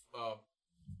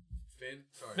Finn.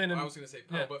 Sorry, Finn and- I was going to say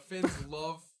Poe, yeah. but Finn's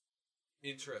love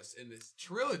interest in this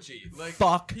trilogy. Like,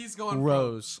 Fuck he's going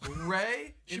Rose. from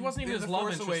Rey. She wasn't even in his The love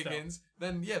Force interest, though. Awakens.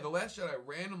 Then the Last Jedi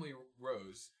randomly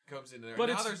Rose comes in there. But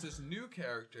Now it's- there's this new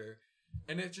character,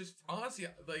 and it just honestly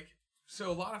like. So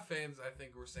a lot of fans, I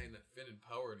think, were saying that Finn and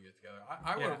Poe are to get together.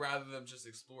 I would Yeah. have rather them just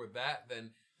explore that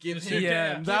than give Just- him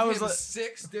yeah, give that was him like-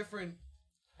 6 different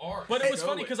arcs. But to it was go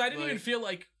funny with. because I didn't even Like, feel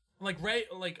like Ray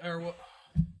or Rose?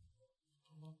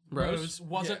 Rose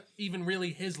wasn't even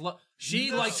really his love. She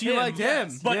No. liked She him, liked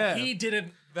him, but yeah. he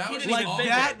didn't. That he was didn't Like even awkward. think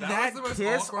that it. That was the most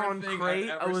kiss awkward on thing I've Crate,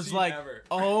 I ever was seen like, ever.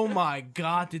 oh my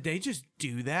god, did they just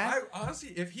do that? I honestly,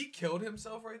 if he killed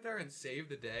himself right there and saved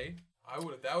the day, I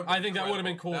would have. That would. I think that would have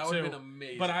been cool That too. would have been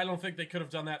amazing. But I don't think they could have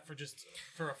done that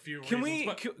for a few Can reasons. we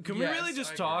But can we Yes, really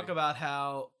just I talk agree. about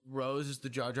how Rose is the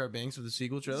Jar Jar Binks of the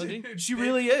sequel trilogy? Dude, She they-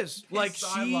 really is. He Like she,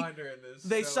 sidelined her in this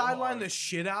they so sidelined hard. the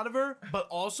shit out of her, but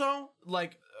also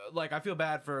like I feel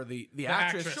bad for the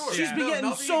actress. actress, Sure, She's yeah. been no, getting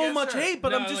nothing so against much her. hate, but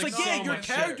No, I'm just like, like, yeah, so your much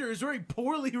character is very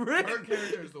poorly written. Her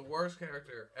character is the worst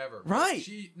character ever. Right.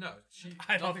 She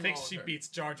I don't nothing think wrong she with her. beat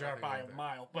Jar Jar Nothing by wrong a with her.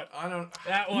 mile. But I don't.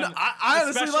 that one, No, I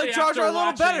honestly especially like Jar Jar a after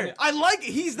little better. watching- I like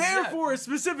it. He's there Yeah. for a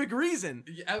specific reason.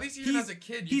 At least even He's- as a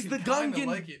kid, he's you the can kinda Gungan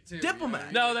like it too.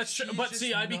 diplomat. No, that's true. She's But just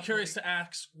see, I'd be not curious like- to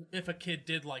ask if a kid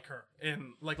did like her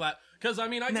in like that. Because I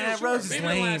mean, I Nah, do Rose is maybe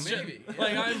lame. last Maybe, yeah.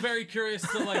 Like I'm very curious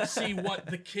to like see what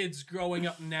the kids growing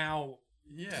up now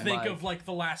Yeah. think Like- of like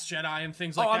the Last Jedi and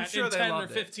things like Oh, I'm that sure in they 10 or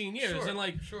loved it. 15 years. Sure, And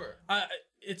like, sure.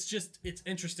 it's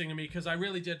interesting to me because I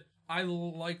really did. I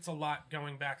liked a lot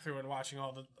going back through and watching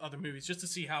all the other movies just to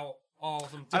see how all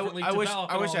of them differently I wish develop.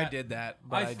 I and wish all I that. did that,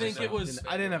 but I I think just it was-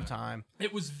 I didn't have time.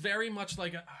 It was very much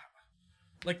like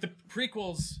the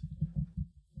prequels.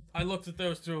 I looked at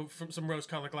those through from some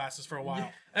rose-colored glasses for a while,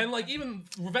 and like even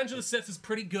Revenge of the Sith is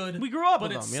pretty good. We grew up but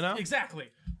with it's, them, you know. Exactly,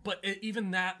 but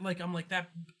even that, like I'm like that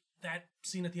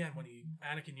scene at the end when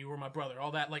Anakin, you were my brother,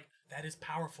 all that, like that is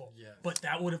powerful. Yes. But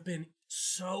that would have been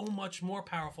so much more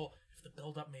powerful if the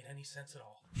build-up made any sense at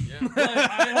all. Yeah.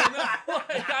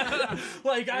 I don't know.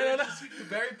 Like I don't know.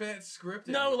 Very bad scripting.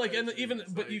 No, like, and even,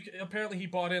 It's but like- apparently he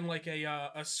bought in like a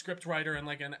script writer and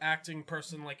like an acting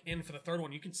person like in for the third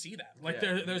one. You can see that. Like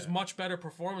there's much better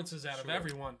performances out of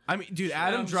everyone. I mean, dude,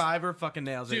 Adam Adam's- Driver fucking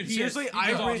nails it. Dude, he Seriously, is. I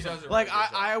He agree. does a Like, really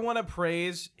good job. I want to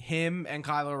praise him and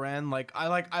Kylo Ren. Like, I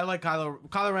like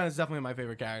Kylo Ren is definitely my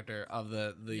favorite character of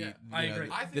the Yeah, I you know, agree.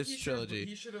 I think this trilogy.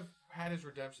 He should have had his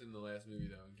redemption in the last movie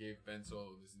though, and gave Ben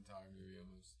Solo this entire movie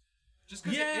almost. Just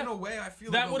because, Yeah. in a way, I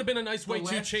feel That like would have been a nice The way to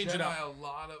Last change it Jedi, up.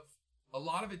 A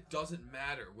lot of it doesn't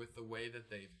matter with the way that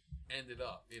they've ended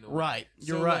up. In a way. Right,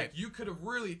 you're So, right. Like, you could have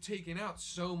really taken out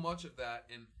so much of that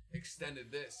and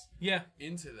extended this Yeah,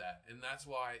 into that, and that's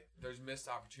why there's missed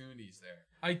opportunities there.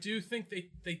 I do think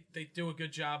they do a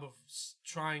good job of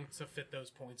trying to fit those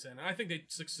points in. And I think they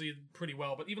succeed pretty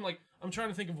well. But even like I'm trying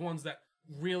to think of ones that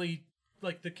really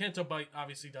like the Canto Bite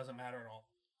obviously doesn't matter at all.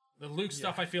 The Luke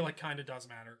stuff I feel like kind of does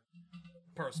matter,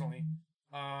 personally.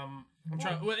 I'm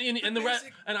trying,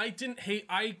 and I didn't hate.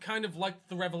 I kind of liked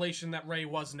the revelation that Rey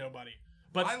was nobody.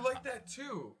 But I like that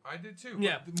too. I did too.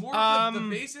 Yeah. But more of the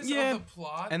basis yeah. of the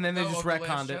plot, And then they though, just of The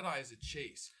Last retconned it. Jedi is a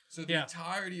chase. So the Yeah.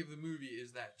 entirety of the movie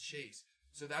is that chase.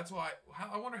 So that's why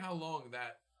I wonder how long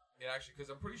that it actually, because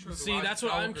I'm pretty sure. The See, Rise of that's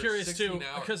what I'm Skywalker is curious 16 too,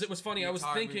 hours. because it was funny. The I was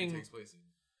entire movie thinking, takes place in.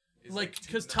 It's like,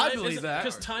 because 2 time believe is that.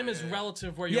 because time is Yeah.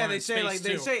 relative where you Yeah, are they in say space like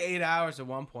they too. say 8 hours at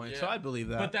one point, so Yeah. I believe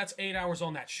that. But that's 8 hours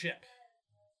on that ship.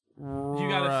 You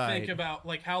got to think about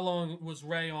like how long was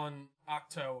Rey on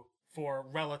Octo for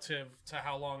relative to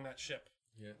how long that ship.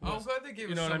 Yeah. I'm glad they gave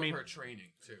You us know what some I mean? of her training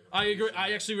too. I agree.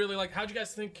 I actually really like. How'd you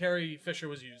guys think Carrie Fisher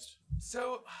was used?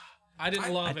 So I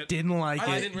didn't love I it. didn't like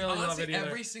I it. didn't really love honestly, it either.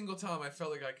 every single time I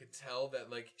felt like I could tell that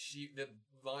like the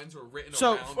lines were written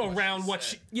So, around what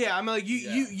she. Yeah, I mean, like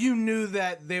Yeah. you knew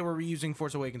that they were reusing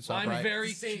Force Awakens stuff, I'm right?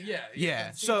 very.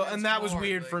 yeah. So, and that was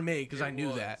weird for me because it I knew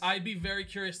was. that. I'd be very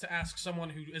curious to ask someone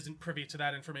who isn't privy to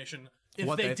that information if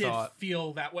What they they did thought.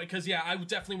 feel that way. Because I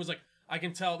definitely was like, I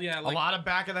can tell. Yeah, A like lot of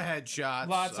back of the head shots.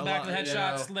 lots of back of the head you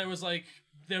shots. know.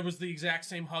 There was the exact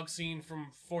same hug scene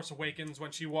from Force Awakens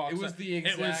when she walks. It was the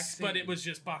exact but scene. it was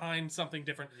just behind something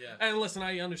different. Yeah. And listen,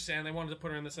 I understand they wanted to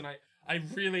put her in this, and I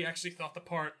really actually thought the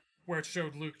part where it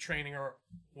showed Luke training her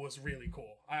was really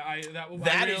cool. I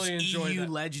really is enjoyed EU that.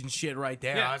 legend shit right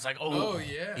there. Yeah. I was like, Oh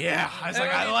yeah. yeah. I was And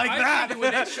like, I I mean, like I that. think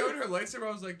When they showed her lightsaber,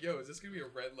 I was like, "Yo, is this gonna be a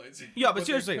red lightsaber?" Yeah, but they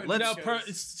seriously, couldn't let's- No,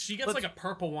 because- she gets like a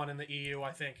purple one in the EU,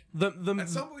 I think. At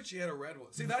some point, she had a red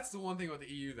one. See, that's the one thing with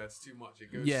the EU that's too much.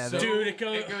 It goes, Yeah, so, Dude, it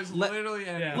goes Let- literally.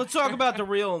 Yeah. Let's talk about the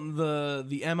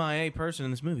MIA person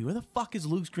in this movie. Where the fuck is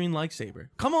Luke's green lightsaber?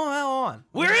 Come on.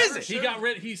 Where is it? He got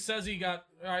rid. He says he got.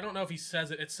 I don't know if he says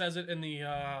it. It says it in the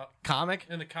Comic?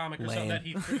 comic or Lame. something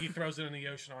that he throws it in the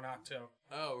ocean on Octo.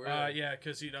 Oh, really? Yeah,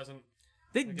 because he doesn't.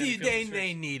 They Again, he feels they, the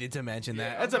they needed to mention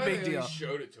that. Yeah, That's a I'm glad big they deal.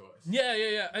 Showed it to us.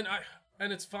 Yeah,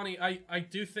 and it's funny. I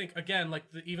do think again, like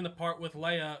even the part with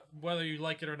Leia, whether you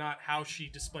like it or not, how she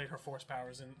displayed her Force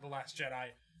powers in the Last Jedi.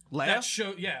 Leia?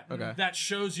 That that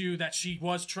shows you that she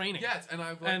was training. Yes, and I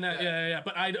like and that. yeah.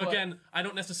 But I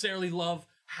don't necessarily love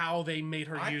how they made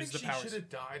her I use think the she powers. should have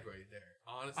died right there.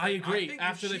 Honestly, I agree. I think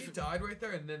After if they she died right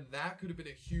there, and then that could have been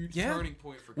a huge Yeah. turning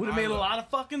point for. Would have made a Kylo. lot of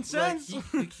fucking sense.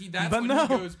 That's But when no.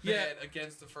 he goes Yeah. bad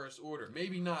against the First Order.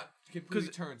 Maybe not completely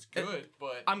turns good,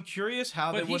 but I'm curious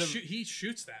how But they would have. he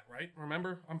shoots that, right?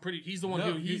 Remember? He's the one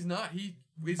no, who he's not. He's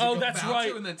Oh, like that's about right.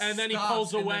 to, and And then he stops,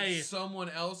 pulls and then away. someone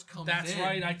else comes That's in.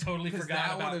 right. I totally 'Cause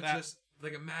forgot about would've that. Just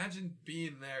like imagine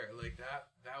being there, like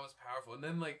that was powerful. And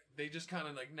then like they just kind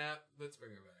of like, nah, let's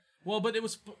bring her back. Well, but it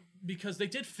was because they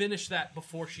did finish that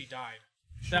before she died.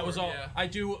 That was all. yeah. I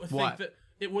do think What? that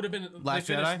it would have been Last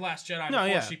they finished Jedi? Last Jedi No, before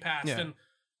yeah. she passed, Yeah.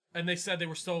 and they said they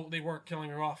weren't killing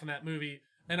her off in that movie.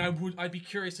 And I'd be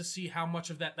curious to see how much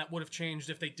of that would have changed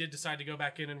if they did decide to go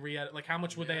back in and re-edit. Like how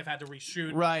much would they have had to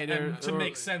reshoot, Right, and to or-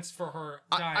 make sense for her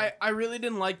dying. I really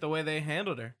didn't like the way they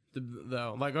handled her,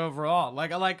 though. Like overall, I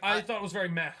thought it was very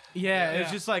meh. yeah, it's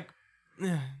Yeah. just like.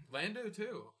 Lando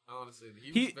too. Honestly,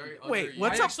 he He- was very wait, underused.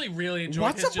 what's I up- actually really enjoyed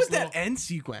What's his up with just that little. end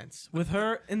sequence with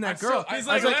her and that I girl? saw- He's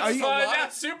I like, was like, let's are you- find lot out.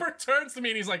 of- Super turns to me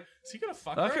and he's like, is he gonna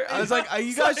fuck Fuck her? her? I was like, are you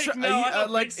It's guys like, are no, you, I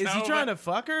don't like? think Is he so, trying but- to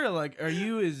fuck her? Like, are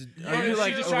you Yeah, you is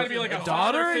like she just trying to be like a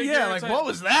daughter? father figure Yeah, or like something? what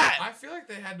was that? I feel like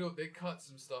they cut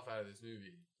some stuff out of this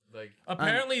movie. Like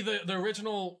Apparently, the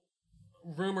original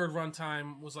rumored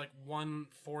runtime was like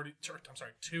 140. I'm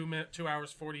sorry, 2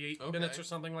 hours 48 minutes or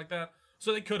something like that.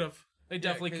 So they could have. They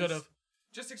definitely could have.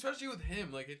 Just especially with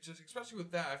him, like especially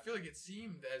with that, I feel like it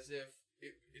seemed as if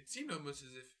it seemed almost as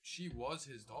if she was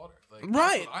his daughter. Like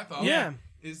Right. That's what I thought. Yeah.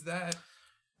 Is that.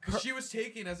 Because she was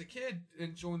taken as a kid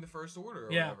and joined the First Order or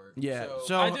whatever. Yeah. So,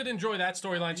 So I did enjoy that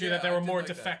storyline too. Yeah, That there were I did more like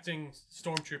that. defecting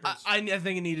stormtroopers. I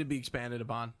think it needed to be expanded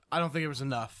upon. I don't think it was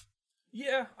enough.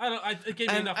 yeah, I don't. It gave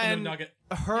me enough of a nugget.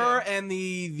 Her and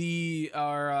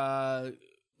our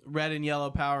red and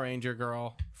yellow Power Ranger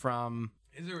girl from.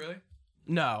 is it really?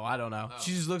 No, I don't know. Oh.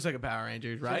 She just looks like a Power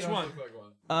Ranger, right? Which one? Look like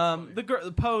one. The girl,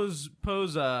 the Pose.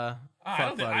 I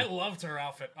don't think I buddy. loved her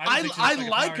outfit. I don't think she looks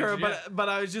like a her, Power Ranger, but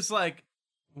I was just like,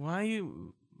 why are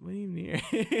you? What are you near?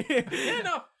 yeah,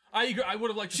 no, I agree. I would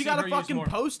have liked to She see got her a used fucking more.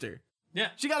 poster. Yeah,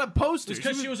 She got a poster.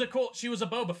 because she was a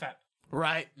Boba Fett.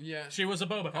 right. Yeah. She was a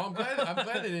Boba Fett. I'm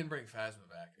glad they didn't bring Phasma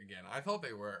back again. I thought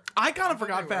they were. I kind of thought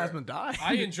forgot they were. Phasma died.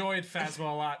 I enjoyed Phasma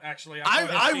a lot, actually. I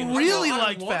thought his scene- really I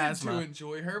liked wanted Phasma. to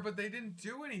enjoy her, but they didn't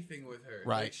do anything with her.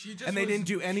 Right. Like, she just And they was didn't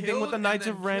do anything with killed the and Knights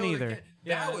then of Ren killed either. again.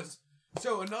 Yeah. That was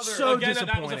another. So Again, that was a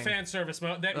disappointing. fan service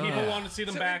mode. That people wanted to see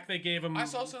them So back. They gave him. I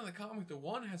saw some in the comic. The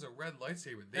one has a red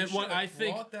lightsaber. They And should one- have I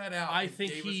think- brought that out. I and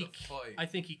think gave he. us a fight. I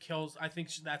think he kills. I think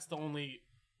that's the only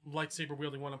lightsaber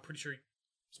wielding one. I'm pretty sure.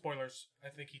 Spoilers. I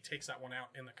think he takes that one out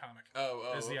in the comic.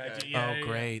 Oh, is the okay. idea. Yeah, Oh, yeah,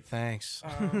 great! Thanks.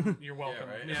 yeah. You're welcome.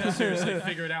 Yeah, Yeah, right. seriously,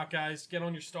 figure it out, guys. Get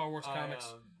on your Star Wars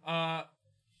comics.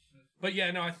 But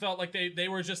yeah, no, I felt like they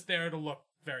were just there to look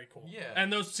very cool. Yeah.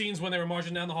 And those scenes when they were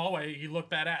marching down the hallway, he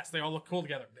looked badass. They all looked cool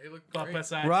together. They look Buck great.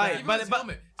 beside Right. Zack. Even But- his but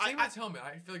helmet. Same I- with his helmet.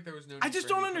 I feel like there was no. I need just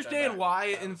for him don't to put that understand back.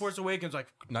 why That in was- Force Awakens, like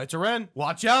Knights of Ren,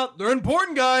 watch out, they're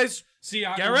important, guys. See,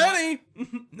 Get ready.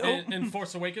 No. in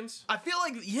Force Awakens. I feel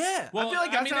like I feel like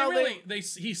I that's mean, how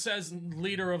he says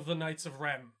leader of the Knights of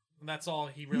Ren. That's all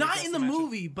he really. Not gets in to the mention.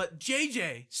 movie, but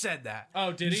JJ said that.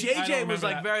 Oh, did he? I don't JJ was remember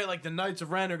like that. very like the Knights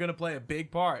of Ren are gonna play a big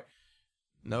part.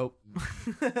 Nope.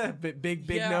 big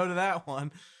Yeah. no to that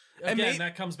one. Again,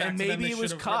 that comes back and to them. maybe They it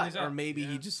was should have written cut, these or out. maybe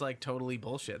he just like totally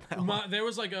bullshit that one. There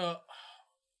was like a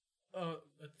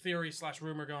theory /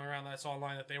 rumor going around that I saw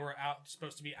online that they were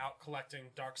supposed to be out collecting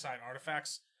dark side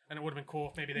artifacts, and it would have been cool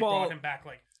if maybe they brought him back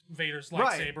like Vader's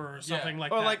Right. lightsaber or something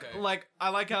like Or that. like I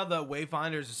like how the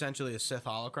Wayfinder is essentially a Sith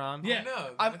holocron. Yeah. I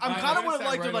know. I'm I kind of would noticed have that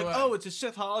liked it right like, away. oh, it's a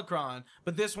Sith holocron,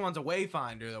 but this one's a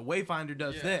Wayfinder. The Wayfinder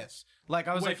does Yeah. this. Like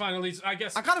I was like, Finally, I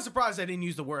guess. I'm kind of surprised I didn't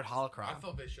use the word I holocron.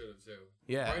 thought they should have too.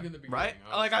 Yeah. Right in the beginning. Right?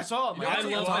 was Like I saw it. You know, Like, I it's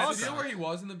a love holocron. that. Do you know where he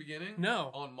was in the beginning? No.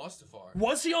 On Mustafar.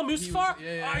 Was he on Mustafar? He was-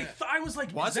 yeah, yeah, yeah. I was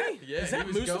like, Was is that, he? Yeah, is that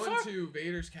he was Mustafar? going to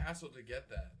Vader's castle to get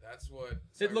that. That's what.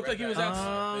 It looked I like he read was that outside.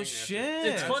 thing Oh after. shit!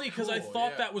 It's That's funny because I cool,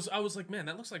 thought yeah. that was. I was like, man,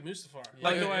 that looks like Mustafar. Yeah,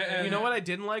 Like, yeah, you know yeah. what I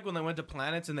didn't like when they went to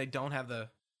planets and they don't have the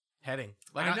heading.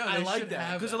 Like I know, I they like should that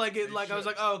have because that. like it, They like I was should.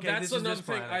 like, oh okay, That's this is another this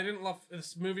thing planet. I didn't love.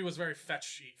 This movie was very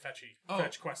fetchy, Oh.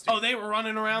 fetch questy. Oh, they were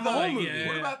running around the whole Like, movie. yeah.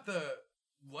 What about the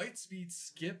light speed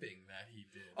skipping that he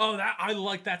did? Oh, that I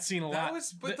like that scene a lot. That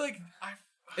was, but like,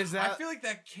 Is I that- feel like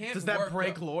that can't. does that work,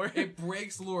 break though. lore? It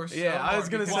breaks lore. So Yeah, I was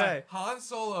hard gonna because say. Han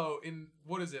Solo in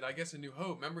what is it? I guess A New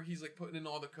Hope. Remember, he's like putting in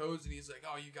all the codes, and he's like,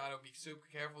 "Oh, you gotta be super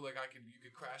careful. Like, you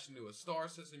could crash into a star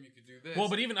system. You could do this." well,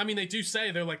 but even they do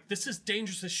say they're like, this is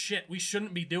dangerous as shit. We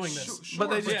shouldn't be doing this. But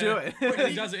they just Yeah. do it. But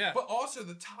He does it, yeah. But also,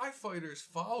 the Tie Fighters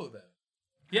follow them.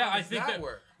 Yeah, How I does think that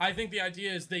work? I think the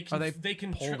idea is they can Are they they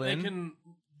can pulled they in? can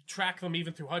track them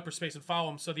even through hyperspace and follow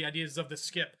them. So the idea is of the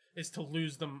skip is to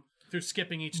lose them through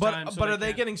skipping each time. But So but are they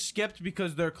can't- getting skipped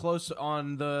because they're close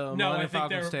on the No, I Millennium think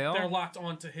Falcon's tail? they're locked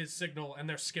onto his signal and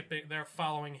they're skipping. They're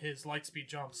following his lightspeed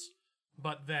jumps.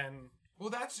 But then Well,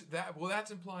 that's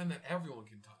implying that everyone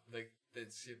can talk. Like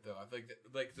that's shit though. I think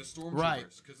like the stormtroopers, Right.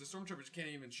 because the stormtroopers can't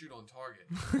even shoot on target.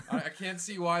 I can't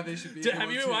see why they should be. have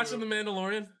able you been to- watching The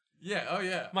Mandalorian? Yeah. Oh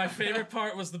yeah. My favorite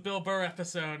part was the Bill Burr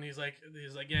episode. And he's like,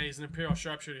 yeah, he's an Imperial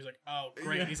sharpshooter. He's like, oh,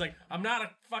 great. Yeah. He's like, I'm not a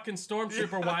fucking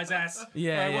stormtrooper, wise ass.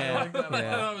 Yeah, yeah, I like that. yeah.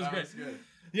 That was great. good.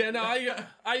 Yeah, no,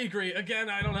 I agree. Again,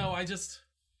 I don't know.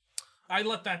 I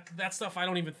let that stuff I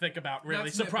don't even think about really,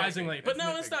 That's surprisingly. nitpicking. But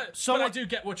That's no, it's nitpicking. not. Someone- but I do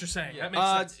get what you're saying. That makes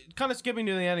sense. Kind of skipping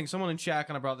to the ending. Someone in chat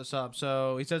kind of brought this up.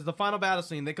 So he says the final battle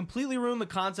scene. They completely ruined the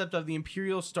concept of the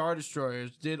Imperial Star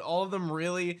Destroyers. Did all of them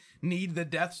really need the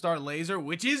Death Star laser,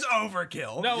 which is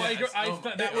overkill? No, Yes. I agree. Oh,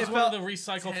 that it was one felt of the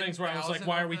recycle things where I was like, 10,000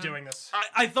 why are of we them? doing this?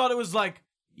 I thought it was like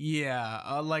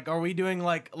Yeah, like, are we doing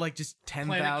like just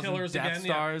Planet 10,000 killers Death again.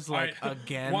 Stars Yeah. like Alright.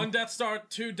 again? One Death Star,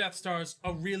 2 Death Stars,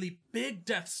 a really big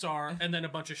Death Star, and then a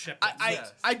bunch of ship deaths.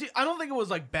 Yes. I don't think it was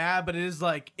like bad, but it is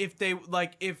like if they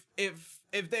like if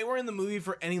they were in the movie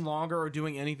for any longer or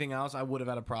doing anything else, I would have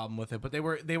had a problem with it. But they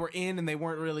were in and they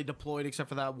weren't really deployed except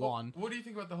for that one. What do you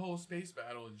think about the whole space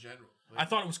battle in general? I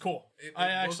thought it was cool. It I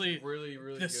looked actually really,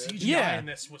 really the good. CGI Yeah. in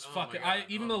this was Oh my fucking. God,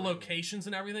 Even the unreal. locations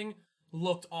and everything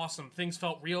looked awesome. Things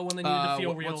felt real when they needed to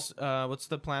feel real. What's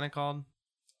the planet called?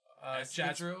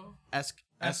 Escadrille?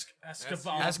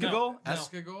 Escobar. Escagol? No.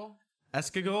 Escagol?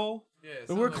 Escagol? Yeah, We're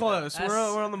something like close. that.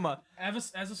 We're on the mud.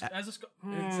 Escagol.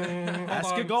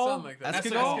 Something like that.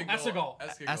 Escagol? Escagol.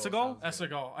 Escagol?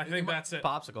 Escagol. I think that's it.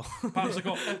 Popsicle.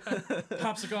 Popsicle.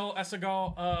 Popsicle.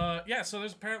 Escagol. Yeah. So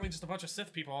there's apparently just a bunch of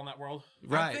Sith people in that world.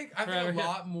 Right. I think a Right.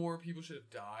 lot more people should have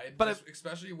died, But just-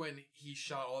 especially when he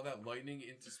shot all that lightning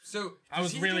into. So I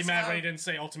was does he really just mad have- when he didn't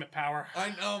say ultimate power.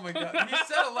 Oh my god, he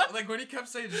said a lot. Like when he kept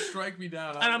saying "just strike me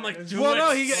down," And I'm like, it's- do Well, it.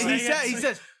 no, he Say it.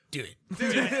 says, do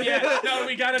it. Yeah, no,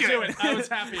 we gotta do it. I was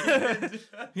happy.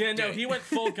 Yeah, no, he went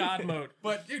full god mode.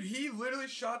 But dude, he literally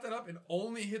shot that up and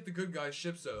only hit the good guy's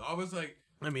ship. So I was like,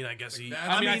 I mean, I guess he. that's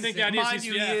I mean, I think the idea is mind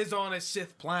he's- you, yeah. he is on a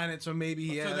Sith planet, so maybe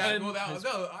he has. so that, and- well, that,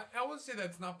 no, I wouldn't say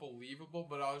that's not believable,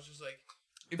 but I was just like,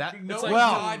 if That- no it's one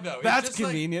like- died though. It's that's just like,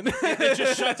 convenient. It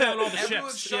just shut down all the everyone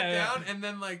ships. shut Yeah, yeah. down, and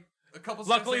then like a couple.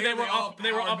 Luckily, seconds they later, were all up-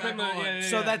 they were powered up in back the- on. yeah, yeah,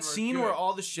 So yeah. that We're scene good. where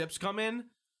all the ships come in,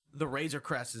 the Razor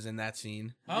Crest is in that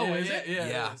scene. Oh, yeah, is yeah, it?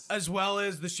 Yeah, it is. As well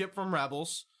as the ship from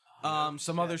Rebels.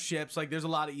 Some other ships. Like, there's a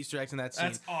lot of Easter eggs in that scene.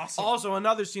 That's awesome. Also,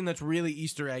 another scene that's really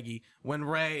Easter eggy when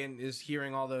Rey is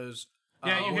hearing all those.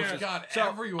 Yeah, you Oh hear my it. god, So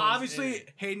everyone's obviously in it.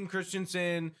 Hayden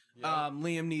Christensen, Yeah.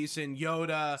 Liam Neeson,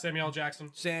 Yoda, Samuel L.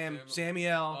 Jackson.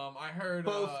 Samuel, I heard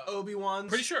both Obi-Wans.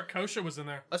 Pretty sure Kosha was in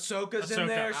there. Ahsoka's Ahsoka. in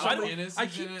there. I Somebody, don't- Guinness I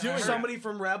is keep in it. doing I heard- somebody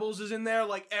from Rebels is in there.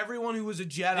 Like everyone who was a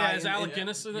Jedi. Yeah, is in- Alec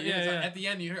Guinness in it? Yeah, Yeah, yeah. At the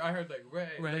end, I heard like Ray,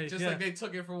 Ray, just yeah. like they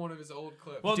took it from one of his old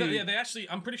clips. Well, Dude. yeah, they actually.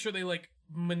 I'm pretty sure they like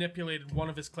manipulated one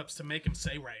of his clips to make him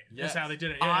say Ray. Yes. That's how they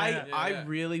did it. Yeah, I yeah, yeah. I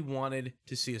really wanted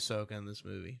to see Ahsoka in this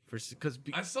movie because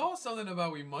I saw something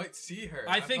about we might see her.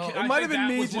 I think- thought- it I might have think been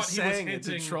that me was what just he was saying it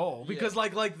to hinting. troll because Yeah.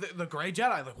 like the Gray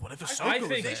Jedi. Like what if Ahsoka I was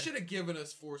think there? they should have given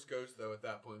us Force Ghosts though at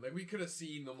that point. Like we could have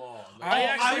seen them all. Like, I all-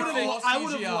 actually all think- I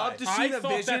would have CGI. loved to see I the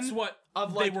thought vision that's what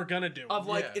of, they like- were gonna do. of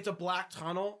like Yeah. it's a black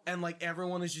tunnel and like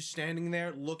everyone is just standing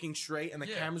there looking straight and the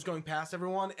Yeah. camera's going past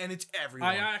everyone and it's everyone.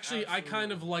 I actually, I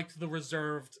kind of Absolutely. liked the reserved.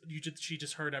 She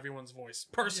just heard everyone's voice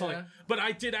personally, Yeah. but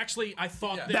I did actually. I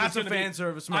thought Yeah. that That's was a gonna fan be,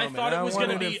 service I moment. thought it was going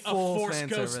to wanted be a full Force fan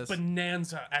Ghost service.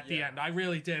 bonanza at the Yeah. end. I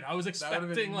really did. I was That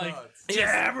would've been expecting like nuts.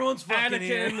 Yeah, everyone's fucking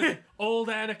Anakin, here. old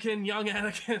Anakin, young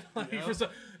Anakin. Like, Yeah. for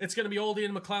it's going to be old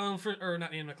Ian McClellan or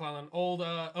not Ian McClellan, old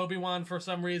Obi-Wan for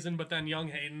some reason, but then young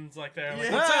Hayden's like there. Like,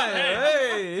 Yeah. what's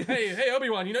up? Hey, Hey,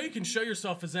 Obi-Wan, you know you can show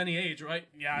yourself as any age, right?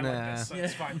 Yeah, I Nah. like this. So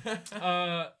it's fine.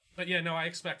 But yeah, no, I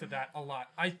expected that a lot.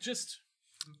 I just,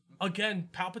 again,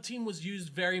 Palpatine was used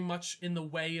very much in the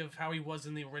way of how he was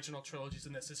in the original trilogies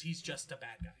in this, is he's just a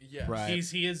bad guy. Yes. Right.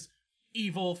 He is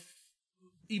evil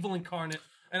incarnate.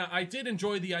 And I did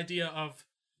enjoy the idea of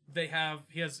he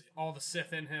has all the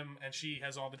Sith in him and she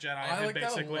has all the Jedi in I him, like that a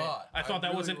basically. lot. I thought I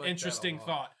that was really an like that a interesting lot.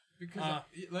 thought. Because,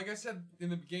 like I said in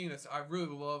the beginning, I really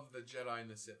love the Jedi and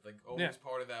the Sith. Like, always Yeah.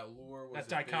 part of that lore was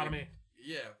That a big- dichotomy.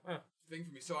 yeah, thing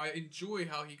for me. So I enjoy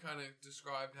how he kind of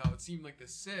described how it seemed like the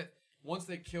Sith, once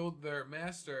they killed their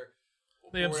master,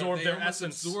 They or absorbed their almost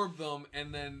essence. absorbed them,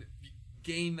 and then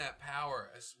gain that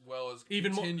power as well as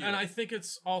Even more, continue. and I think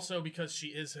it's also because she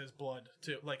is his blood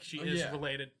too. Like she is yeah.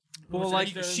 related. Well, Which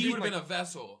like, is- she would have been a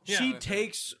vessel. Yeah. he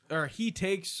takes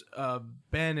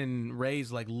Ben and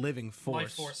Rey's like living force.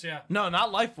 Life Force, yeah. No,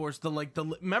 not life force.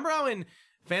 Remember how in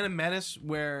Phantom Menace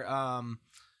where Liam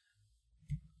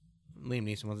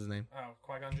Neeson, what's his name? Oh,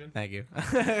 Qui-Gon Jinn. Thank you.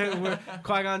 Where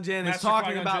Qui-Gon Jinn is Master talking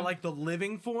Qui-Gon about Jinn. like the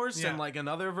living force Yeah. and like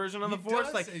another version of He the force.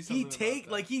 does Like say he something about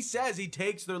that. like he says he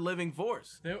takes their living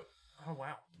force. Oh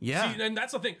wow. Yeah. See, and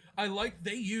that's the thing. I like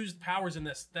they used powers in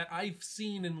this that I've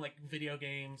seen in like video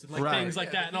games and like Right. things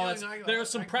like Yeah, that and all the that. healing, There's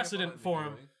some I get precedent behind for the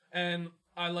him, healing. and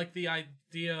I like the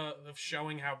idea of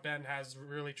showing how Ben has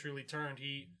really truly turned.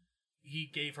 He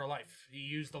gave her life. He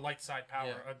used the light side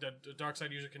power. Yeah. A dark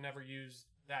side user can never use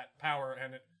that power,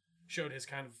 and it showed his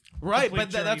kind of Right, complete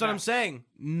but that's journey what I'm back. saying.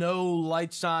 No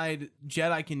light side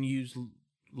Jedi can use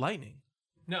lightning.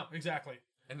 No, exactly.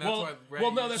 And that's Well- why Rey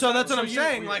well, no, used- that's So that's what so I'm you-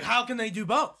 saying. Like, how can they do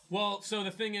both? Well, so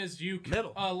the thing is, you can,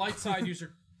 Middle. a light side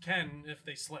user can if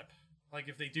they slip, like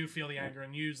if they do feel the anger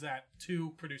and use that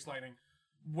to produce lightning.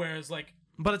 Whereas, like,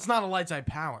 But it's not a light side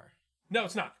power. No,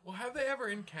 it's not. Well, have they ever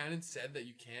in canon said that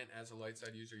you can't, as a light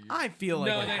side user, use I feel like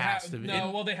No, it they has have. to be.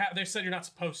 No, well, they said you're not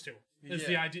supposed to. Is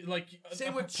the Yeah. idea like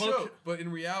Same with cloak- choke, but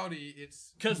in reality,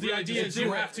 it's Because the really idea just is you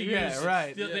direct. have to Yeah, use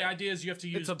right. The Yeah. idea is you have to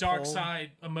use a dark pull.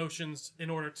 side emotions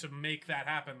in order to make that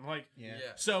happen. Like Yeah.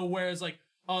 Yeah. so, whereas like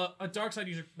a dark side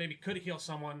user maybe could heal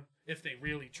someone if they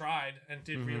really tried and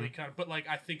did really kind of, but like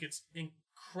I think it's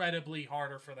incredibly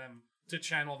harder for them to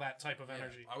channel that type of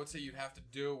energy. I would say you'd have to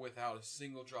do it without a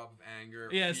single drop of anger.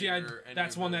 Yeah, see, fear, any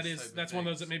that's of one that those is type of that's one of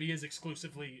those that things. maybe is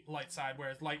exclusively light side.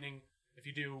 Whereas lightning, if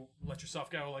you do let yourself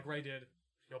go like Ray did,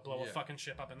 you'll blow a Yeah. fucking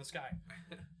ship up in the sky,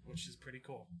 which is pretty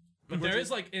cool. But there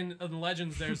is like in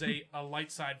Legends, there's a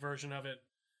light side version of it.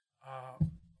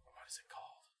 What is it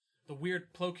called? The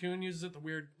weird Plo Koon uses it. The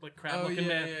weird like crab looking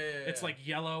man. It's like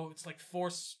yellow. It's like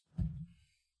force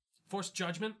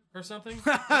judgment or something.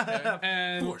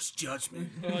 And Force judgment.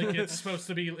 like it's supposed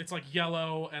to be, it's like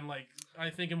yellow, and like I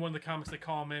think in one of the comics they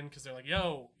call him in because they're like,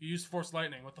 "Yo, you used force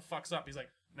lightning. What the fuck's up?" He's like,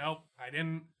 "Nope, I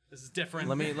didn't. This is different."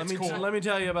 Let me It's cool. let me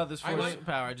tell you about this I force like-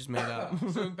 power I just made up.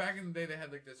 So back in the day, they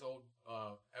had like this old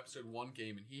episode 1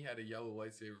 game, and he had a yellow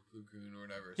lightsaber, Plo Koon or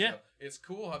whatever. Yeah. So it's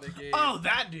cool how they gave. Oh,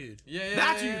 that dude. Yeah,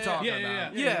 That's who you're talking Yeah,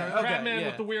 about. yeah, Yeah, okay, Crab man yeah.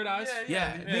 with the weird eyes.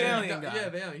 Yeah, the he alien guy. Yeah,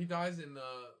 the alien. He dies in the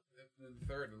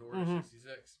third in Order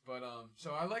 66. But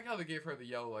so I like how they gave her the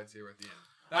yellow lightsaber at the end.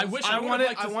 I wish I would've wanted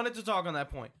liked to- I wanted to talk on that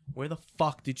point. Where the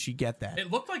fuck did she get that?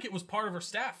 It looked like it was part of her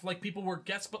staff. Like people were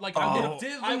guests, but like Oh. I It would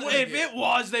did I look would. like If it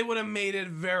was, they would have made it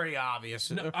very obvious.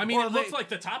 No, I mean, Or it looked they- like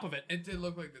the top of it. It did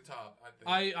look like the top.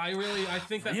 I think. I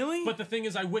think that. Really? But the thing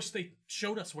is, I wish they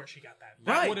showed us where she got that.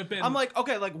 That Right. would have been. I'm like,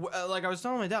 okay, like I was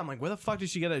telling my dad, I'm like, where the fuck did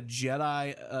she get a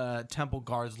Jedi Temple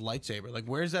Guard's lightsaber? Like,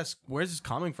 where's this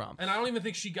coming from? and I don't even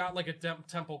think she got like a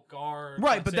temple guard.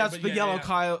 Right, but lightsaber, that's the yeah, yellow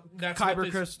yeah. That's what kyber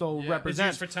this- crystal yeah, it's represents.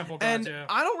 used for temple and guards, yeah.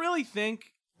 I don't really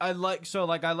think I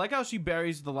like how she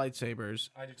buries the lightsabers.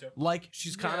 I do too. Like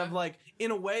she's kind Yeah. of like, in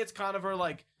a way, it's kind of her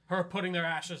like Her putting their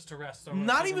ashes to rest. Almost,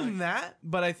 not something even like- that,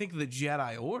 but I think the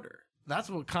Jedi Order. That's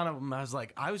what kind of I was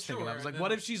like. I was thinking. I Sure, was like, and what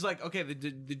then- if she's like, okay, the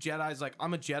Jedi's like,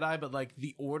 I'm a Jedi, but like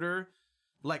the Order,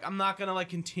 like I'm not gonna like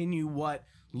continue what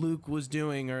Luke was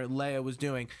doing or Leia was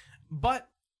doing. But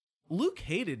Luke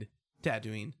hated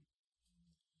Tatooine.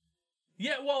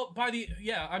 Yeah, well, I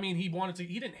mean, he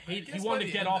didn't hate it. He guess wanted by to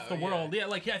the get end, off though, the world. Yeah,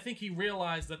 like I think he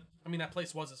realized that. I mean, that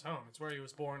place was his home. It's where he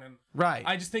was born, and Right.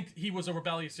 I just think he was a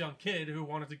rebellious young kid who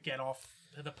wanted to get off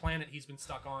the planet he's been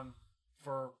stuck on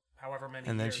for however many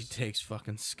and then years. she takes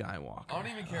fucking Skywalker. I don't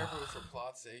even care if it was for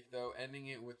plot's sake, though. Ending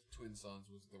it with twin sons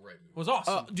was the right move. was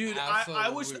awesome. Dude, I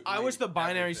wish the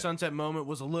binary sunset moment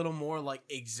was a little more like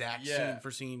exact Yeah. scene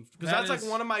for scene, because That that's like is-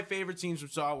 one of my favorite scenes from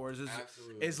Star Wars.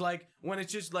 Absolutely. Is like when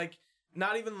it's just like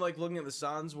not even like looking at the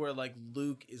suns, where like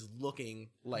Luke is looking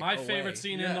like My away. favorite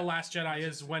scene in Yeah. The Last Jedi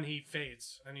is when he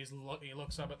fades and he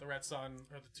looks up at the red sun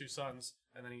or the two suns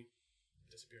and then he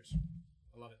disappears.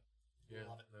 I love it. Yeah,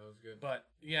 Love it. that was good. But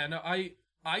yeah, no,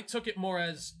 I took it more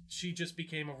as she just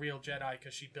became a real Jedi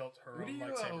because she built her What do own you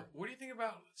lightsaber. what do you think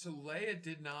about? So Leia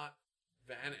did not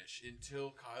vanish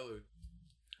until Kylo.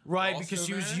 Right, Also because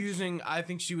she was vanished? using. I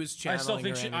think she was I channeling. still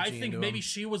think her she. I energy think into maybe him.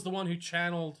 she was the one who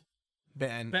channeled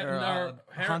Ben Ben or,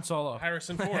 Han Solo.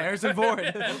 Harrison Ford. Harrison Ford.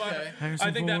 Yeah, but Okay. Harrison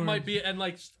I think that Ford. might be, and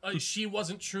like she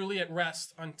wasn't truly at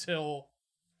rest until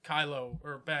Kylo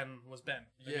or Ben was Ben.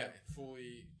 Yeah,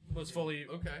 fully. was fully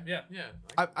Okay. Yeah. Yeah.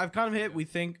 I've kind of hit. We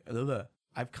think.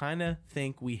 I've kind of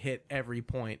think we hit every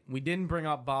point. We didn't bring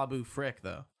up Babu Frick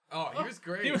though. Oh, he was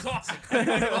great. He was awesome.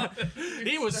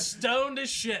 He was stoned as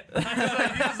shit. he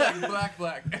was like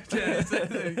black.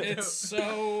 It's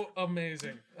so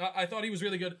amazing. I thought he was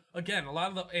really good. Again, a lot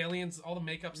of the aliens, all the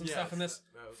makeups and Yes, stuff in this,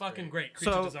 that was fucking great. great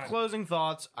creature So design. closing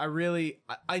thoughts. I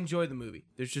enjoyed the movie.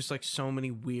 There's just like so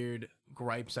many weird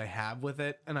gripes I have with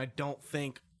it, and I don't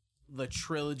think the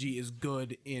trilogy is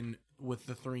good in with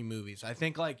the three movies. I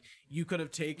think like you could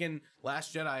have taken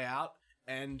Last Jedi out,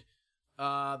 and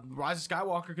Rise of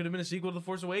Skywalker could have been a sequel to The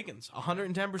Force Awakens.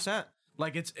 110%.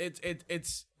 Like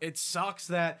it sucks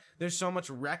that there's so much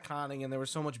retconning and there was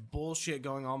so much bullshit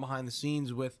going on behind the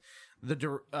scenes with the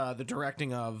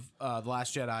directing of The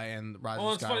Last Jedi and Rise Well,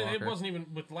 of it's Skywalker. funny. It wasn't even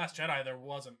with Last Jedi. There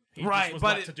wasn't. He Right, just was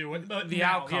but left to do it. But the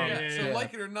now, outcome. Yeah, Yeah, yeah, so yeah.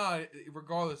 like it or not,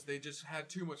 regardless, they just had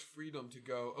too much freedom to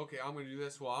go. Okay, I'm going to do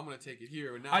this. Well, I'm going to take it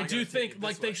here. And now I gotta do take think it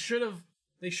like this way.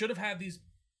 they should have had these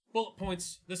bullet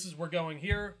points. This is we're going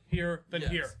here, then Yes.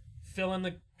 here. Fill in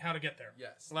the how to get there.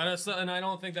 Yes. Let us, and I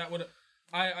don't think that would.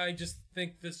 I just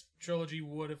think this trilogy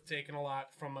would have taken a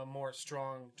lot from a more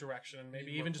strong direction, and maybe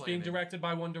Need more even just being planning. directed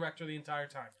by one director the entire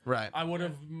time. Right. I would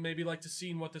have maybe liked to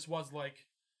seen what this was like.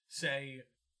 Say,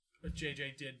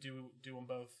 JJ did do them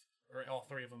both, or all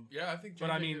three of them. Yeah, I think. But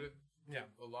I JJ mean, did yeah.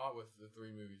 a lot with the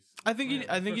 3 movies. I think Yeah,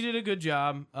 I think he did a good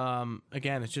job.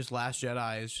 Again, it's just Last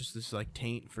Jedi is just this like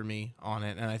taint for me on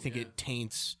it, and I think Yeah. it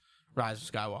taints Rise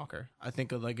of Skywalker. I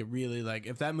think like it really like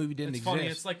if that movie didn't It's exist. funny.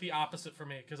 It's like the opposite for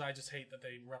me because I just hate that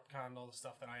they retconned all the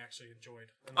stuff that I actually enjoyed.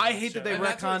 in The I Last hate that they Jedi. And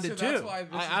that's retconned what- it so that's too. why this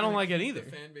is I don't gonna like it keep either.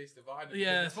 The fan base divided.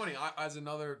 Yeah. It's funny. As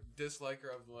another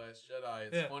disliker of the Last Jedi,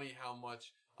 it's Yeah. funny how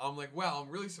much I'm like, wow,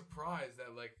 I'm really surprised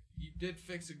that like you did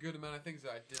fix a good amount of things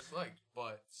that I disliked,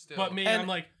 but still. But me, And- I'm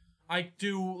like, I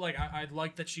do like. I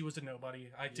like that she was a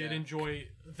nobody. I did Yeah. enjoy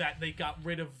that they got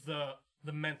rid of the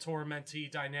mentor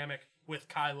mentee dynamic with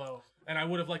Kylo, and I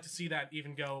would have liked to see that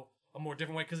even go a more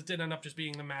different way because it did end up just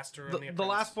being the master and the The apprentice.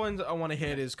 last point I want to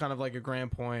hit is kind of like a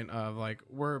grand point of like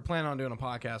we're planning on doing a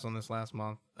podcast on this next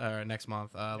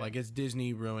month. Like it's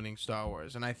Disney ruining Star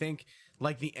Wars, and I think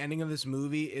like the ending of this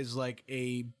movie is like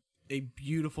a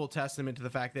beautiful testament to the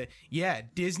fact that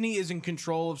Disney is in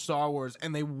control of Star Wars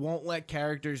and they won't let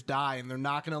characters die, and they're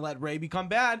not going to let Rey become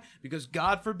bad because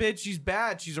God forbid she's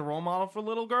bad. She's a role model for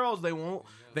little girls. They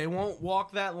won't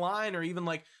walk that line or even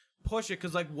like push it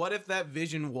because like what if that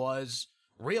vision was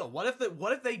real? What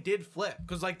if they did flip?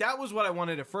 Because like that was what I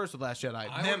wanted at first with Last Jedi. I Them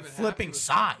would've been happy flipping with that.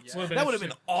 sides. Yeah. That would have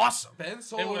been awesome. Ben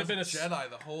Solo It would was have been a a Jedi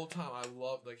the whole time. I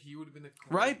loved like he would have been a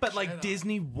great Right? But like Jedi.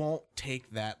 Disney won't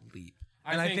take that leap.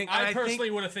 I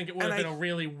personally would have think it would have and been I- a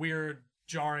really weird,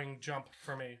 jarring jump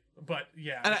for me. But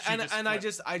yeah, I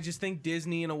just think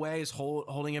Disney in a way is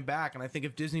holding it back, and I think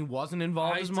if Disney wasn't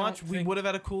involved I as much, don't we think- would have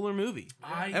had a cooler movie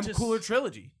and just- cooler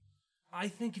trilogy. I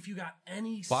think if you got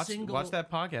any Watch single, watch that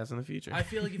podcast in the future. I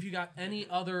feel like if you got any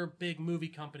other big movie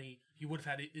company, you would have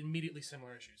had immediately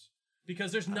similar issues.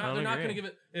 Because they're not going to give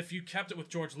it. If you kept it with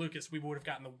George Lucas, we would have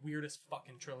gotten the weirdest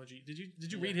fucking trilogy.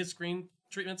 Did you read his screen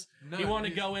treatments? No, he wanted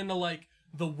to he's- go into like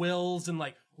the wills and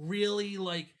like really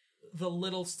like the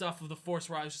little stuff of the Force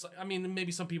where I was just like, I mean,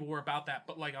 maybe some people were about that,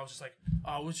 but like I was just like,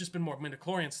 oh, it's just been more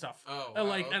midichlorian stuff. Oh, and wow,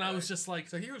 like, and I okay. was just like,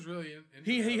 So he was really.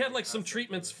 he had like some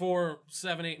treatments for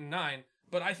 7, 8, and 9.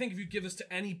 But I think if you give this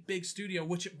to any big studio,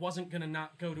 which it wasn't gonna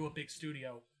not go to a big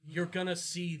studio, you're gonna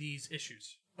see these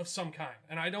issues of some kind.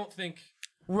 And I don't think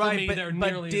for me, they're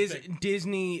nearly as big.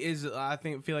 Disney is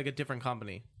feel like a different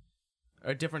company,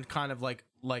 a different kind of like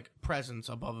presence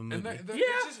above a movie. And Yeah,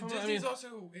 it's just, I Disney's mean-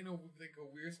 also in a like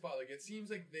a weird spot. Like it seems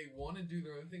like they want to do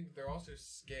their own thing, but they're also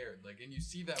scared. Like, and you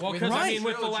see that. Well, with because this I mean,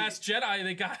 with the trilogy. Last Jedi,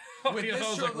 they got. With I this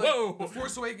was trilogy, like, whoa. The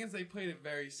Force Awakens, they played it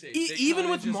very safe. They Even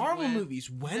kinda with just Marvel went- movies,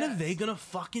 when are Yes. they gonna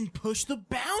fucking push the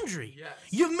boundary? Yes.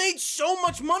 You've made so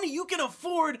much money, you can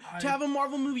afford to have a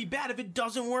Marvel movie bad if it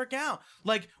doesn't work out.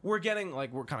 Like we're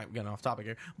kind of getting off topic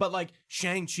here, but like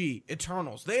Shang-Chi,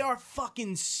 Eternals, they are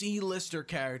fucking C-lister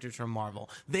characters from Marvel.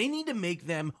 They need to make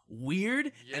them weird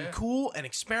and Yeah. cool and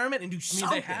experiment and do I mean,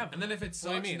 something. they have. And then if it What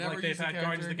sucks, do you mean? never Like they've use the had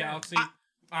Guardians of the character Galaxy.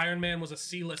 Iron Man was a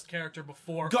C-list character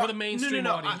before Gar- for the mainstream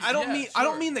no, audience. I don't Yeah, mean I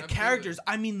don't sure, mean the absolutely. characters.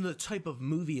 I mean the type of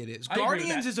movie it is. I agree with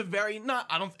Guardians that. is a very not.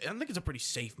 I don't think it's a pretty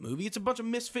safe movie. It's a bunch of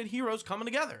misfit heroes coming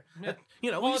together. Yeah.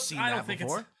 Well, Well, we've seen I don't that think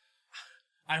before.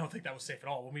 I don't think that was safe at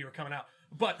all when we were coming out.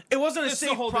 But It wasn't a it's safe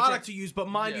whole product different- to use, but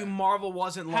mind Yeah. you, Marvel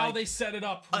wasn't How like they set it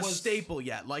up a was staple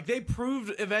yet. Like they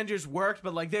proved Avengers worked,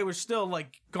 but like they were still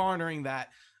like garnering that.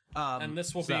 And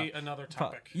this will so- be another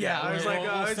topic. Yeah, I was We'll- like,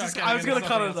 we'll I was start just- getting I was into gonna cut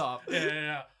something it else. off.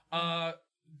 Yeah.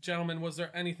 Gentlemen, was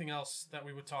there anything else that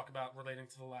we would talk about relating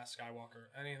to The Last Skywalker?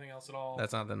 Anything else at all?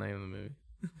 That's not the name of the movie.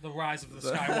 The Rise of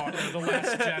the Skywalker, The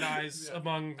Last Jedi's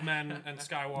among men and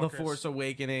Skywalkers. The Force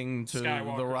Awakening to the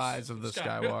Skywalkers. Rise of the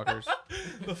Sky- Skywalkers.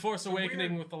 The Force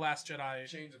Awakening weird- with The Last Jedi.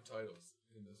 Change of titles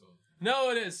in this one. No,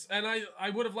 it is. And I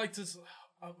would have liked to...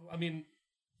 I mean,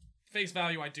 face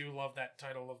value, I do love that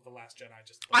title of The Last Jedi.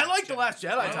 Just I like the Last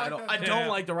Jedi like title. that I too. don't Yeah.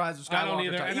 like the Rise of Skywalker I don't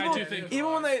either, title. and I Even, do think-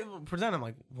 even when they present, I'm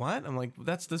like, what? I'm like,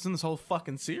 that's this in this whole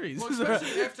fucking series. Well,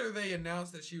 especially after they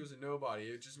announced that she was a nobody,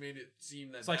 it just made it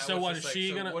seem that. It's like, that so was what, just is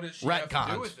she gonna- What does she have to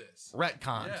Retcons. do with this?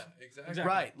 Retcons. Yeah, exactly. Exactly.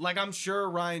 Right. Like I'm sure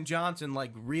Ryan Johnson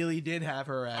like really did have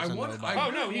her as I a want. nobody. I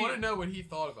Oh, no, really he- want to know what he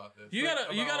thought about this. You like,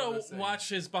 gotta about all this thing. watch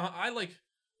his behind.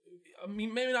 I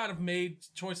mean, maybe not have made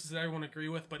choices that everyone agree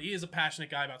with, but he is a passionate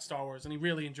guy about Star Wars, and he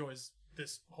really enjoys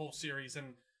this whole series.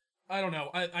 And I don't know.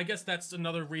 I guess that's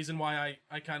another reason why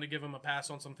I kind of give him a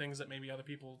pass on some things that maybe other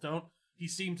people don't. He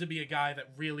seemed to be a guy that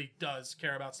really does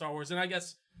care about Star Wars, and I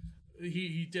guess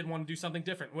he did want to do something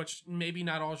different, which maybe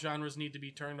not all genres need to be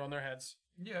turned on their heads.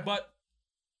 Yeah, But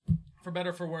for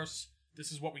better or for worse,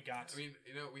 this is what we got. I mean,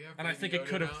 we have. And I Baby think it Yoda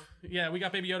could have. now. Yeah, we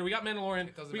got Baby Yoda. We got Mandalorian.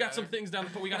 It doesn't We got some matter. things down.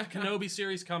 But we got the Kenobi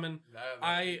series coming.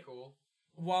 That'd be cool.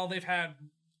 While they've had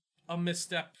a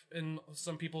misstep in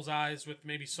some people's eyes with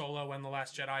maybe Solo and The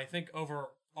Last Jedi, I think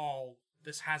overall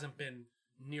this hasn't been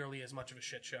nearly as much of a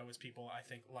shit show as people I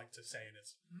think like to say it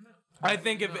is. I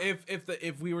think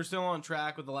if we were still on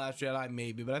track with The Last Jedi,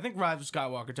 maybe, but I think Rise of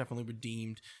Skywalker definitely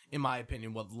redeemed, in my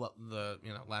opinion, what the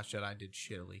Last Jedi did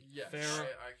shittily. Yes, Fair.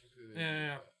 I completely agree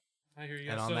Yeah. with that. I hear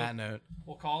you. And on So, that note,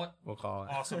 we'll call it.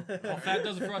 Awesome. Well, that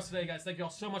does it for us today, guys. Thank you all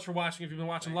so much for watching. If you've been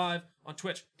watching live on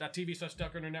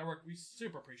twitch.tv/Delco Network, we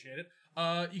super appreciate it.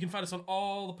 You can find us on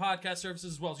all the podcast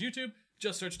services as well as YouTube.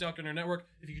 Just search Delco Network.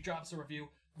 If you could drop us a review,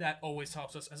 that always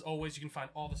helps us. As always, you can find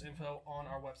all this info on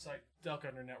our website,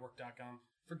 delconernetwork.com.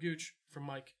 For Gooch, from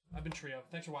Mike, I've been Trio.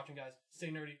 Thanks for watching, guys. Stay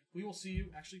nerdy. We will see you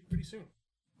actually pretty soon.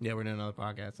 yeah, we're doing another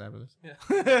podcast after this. Yeah.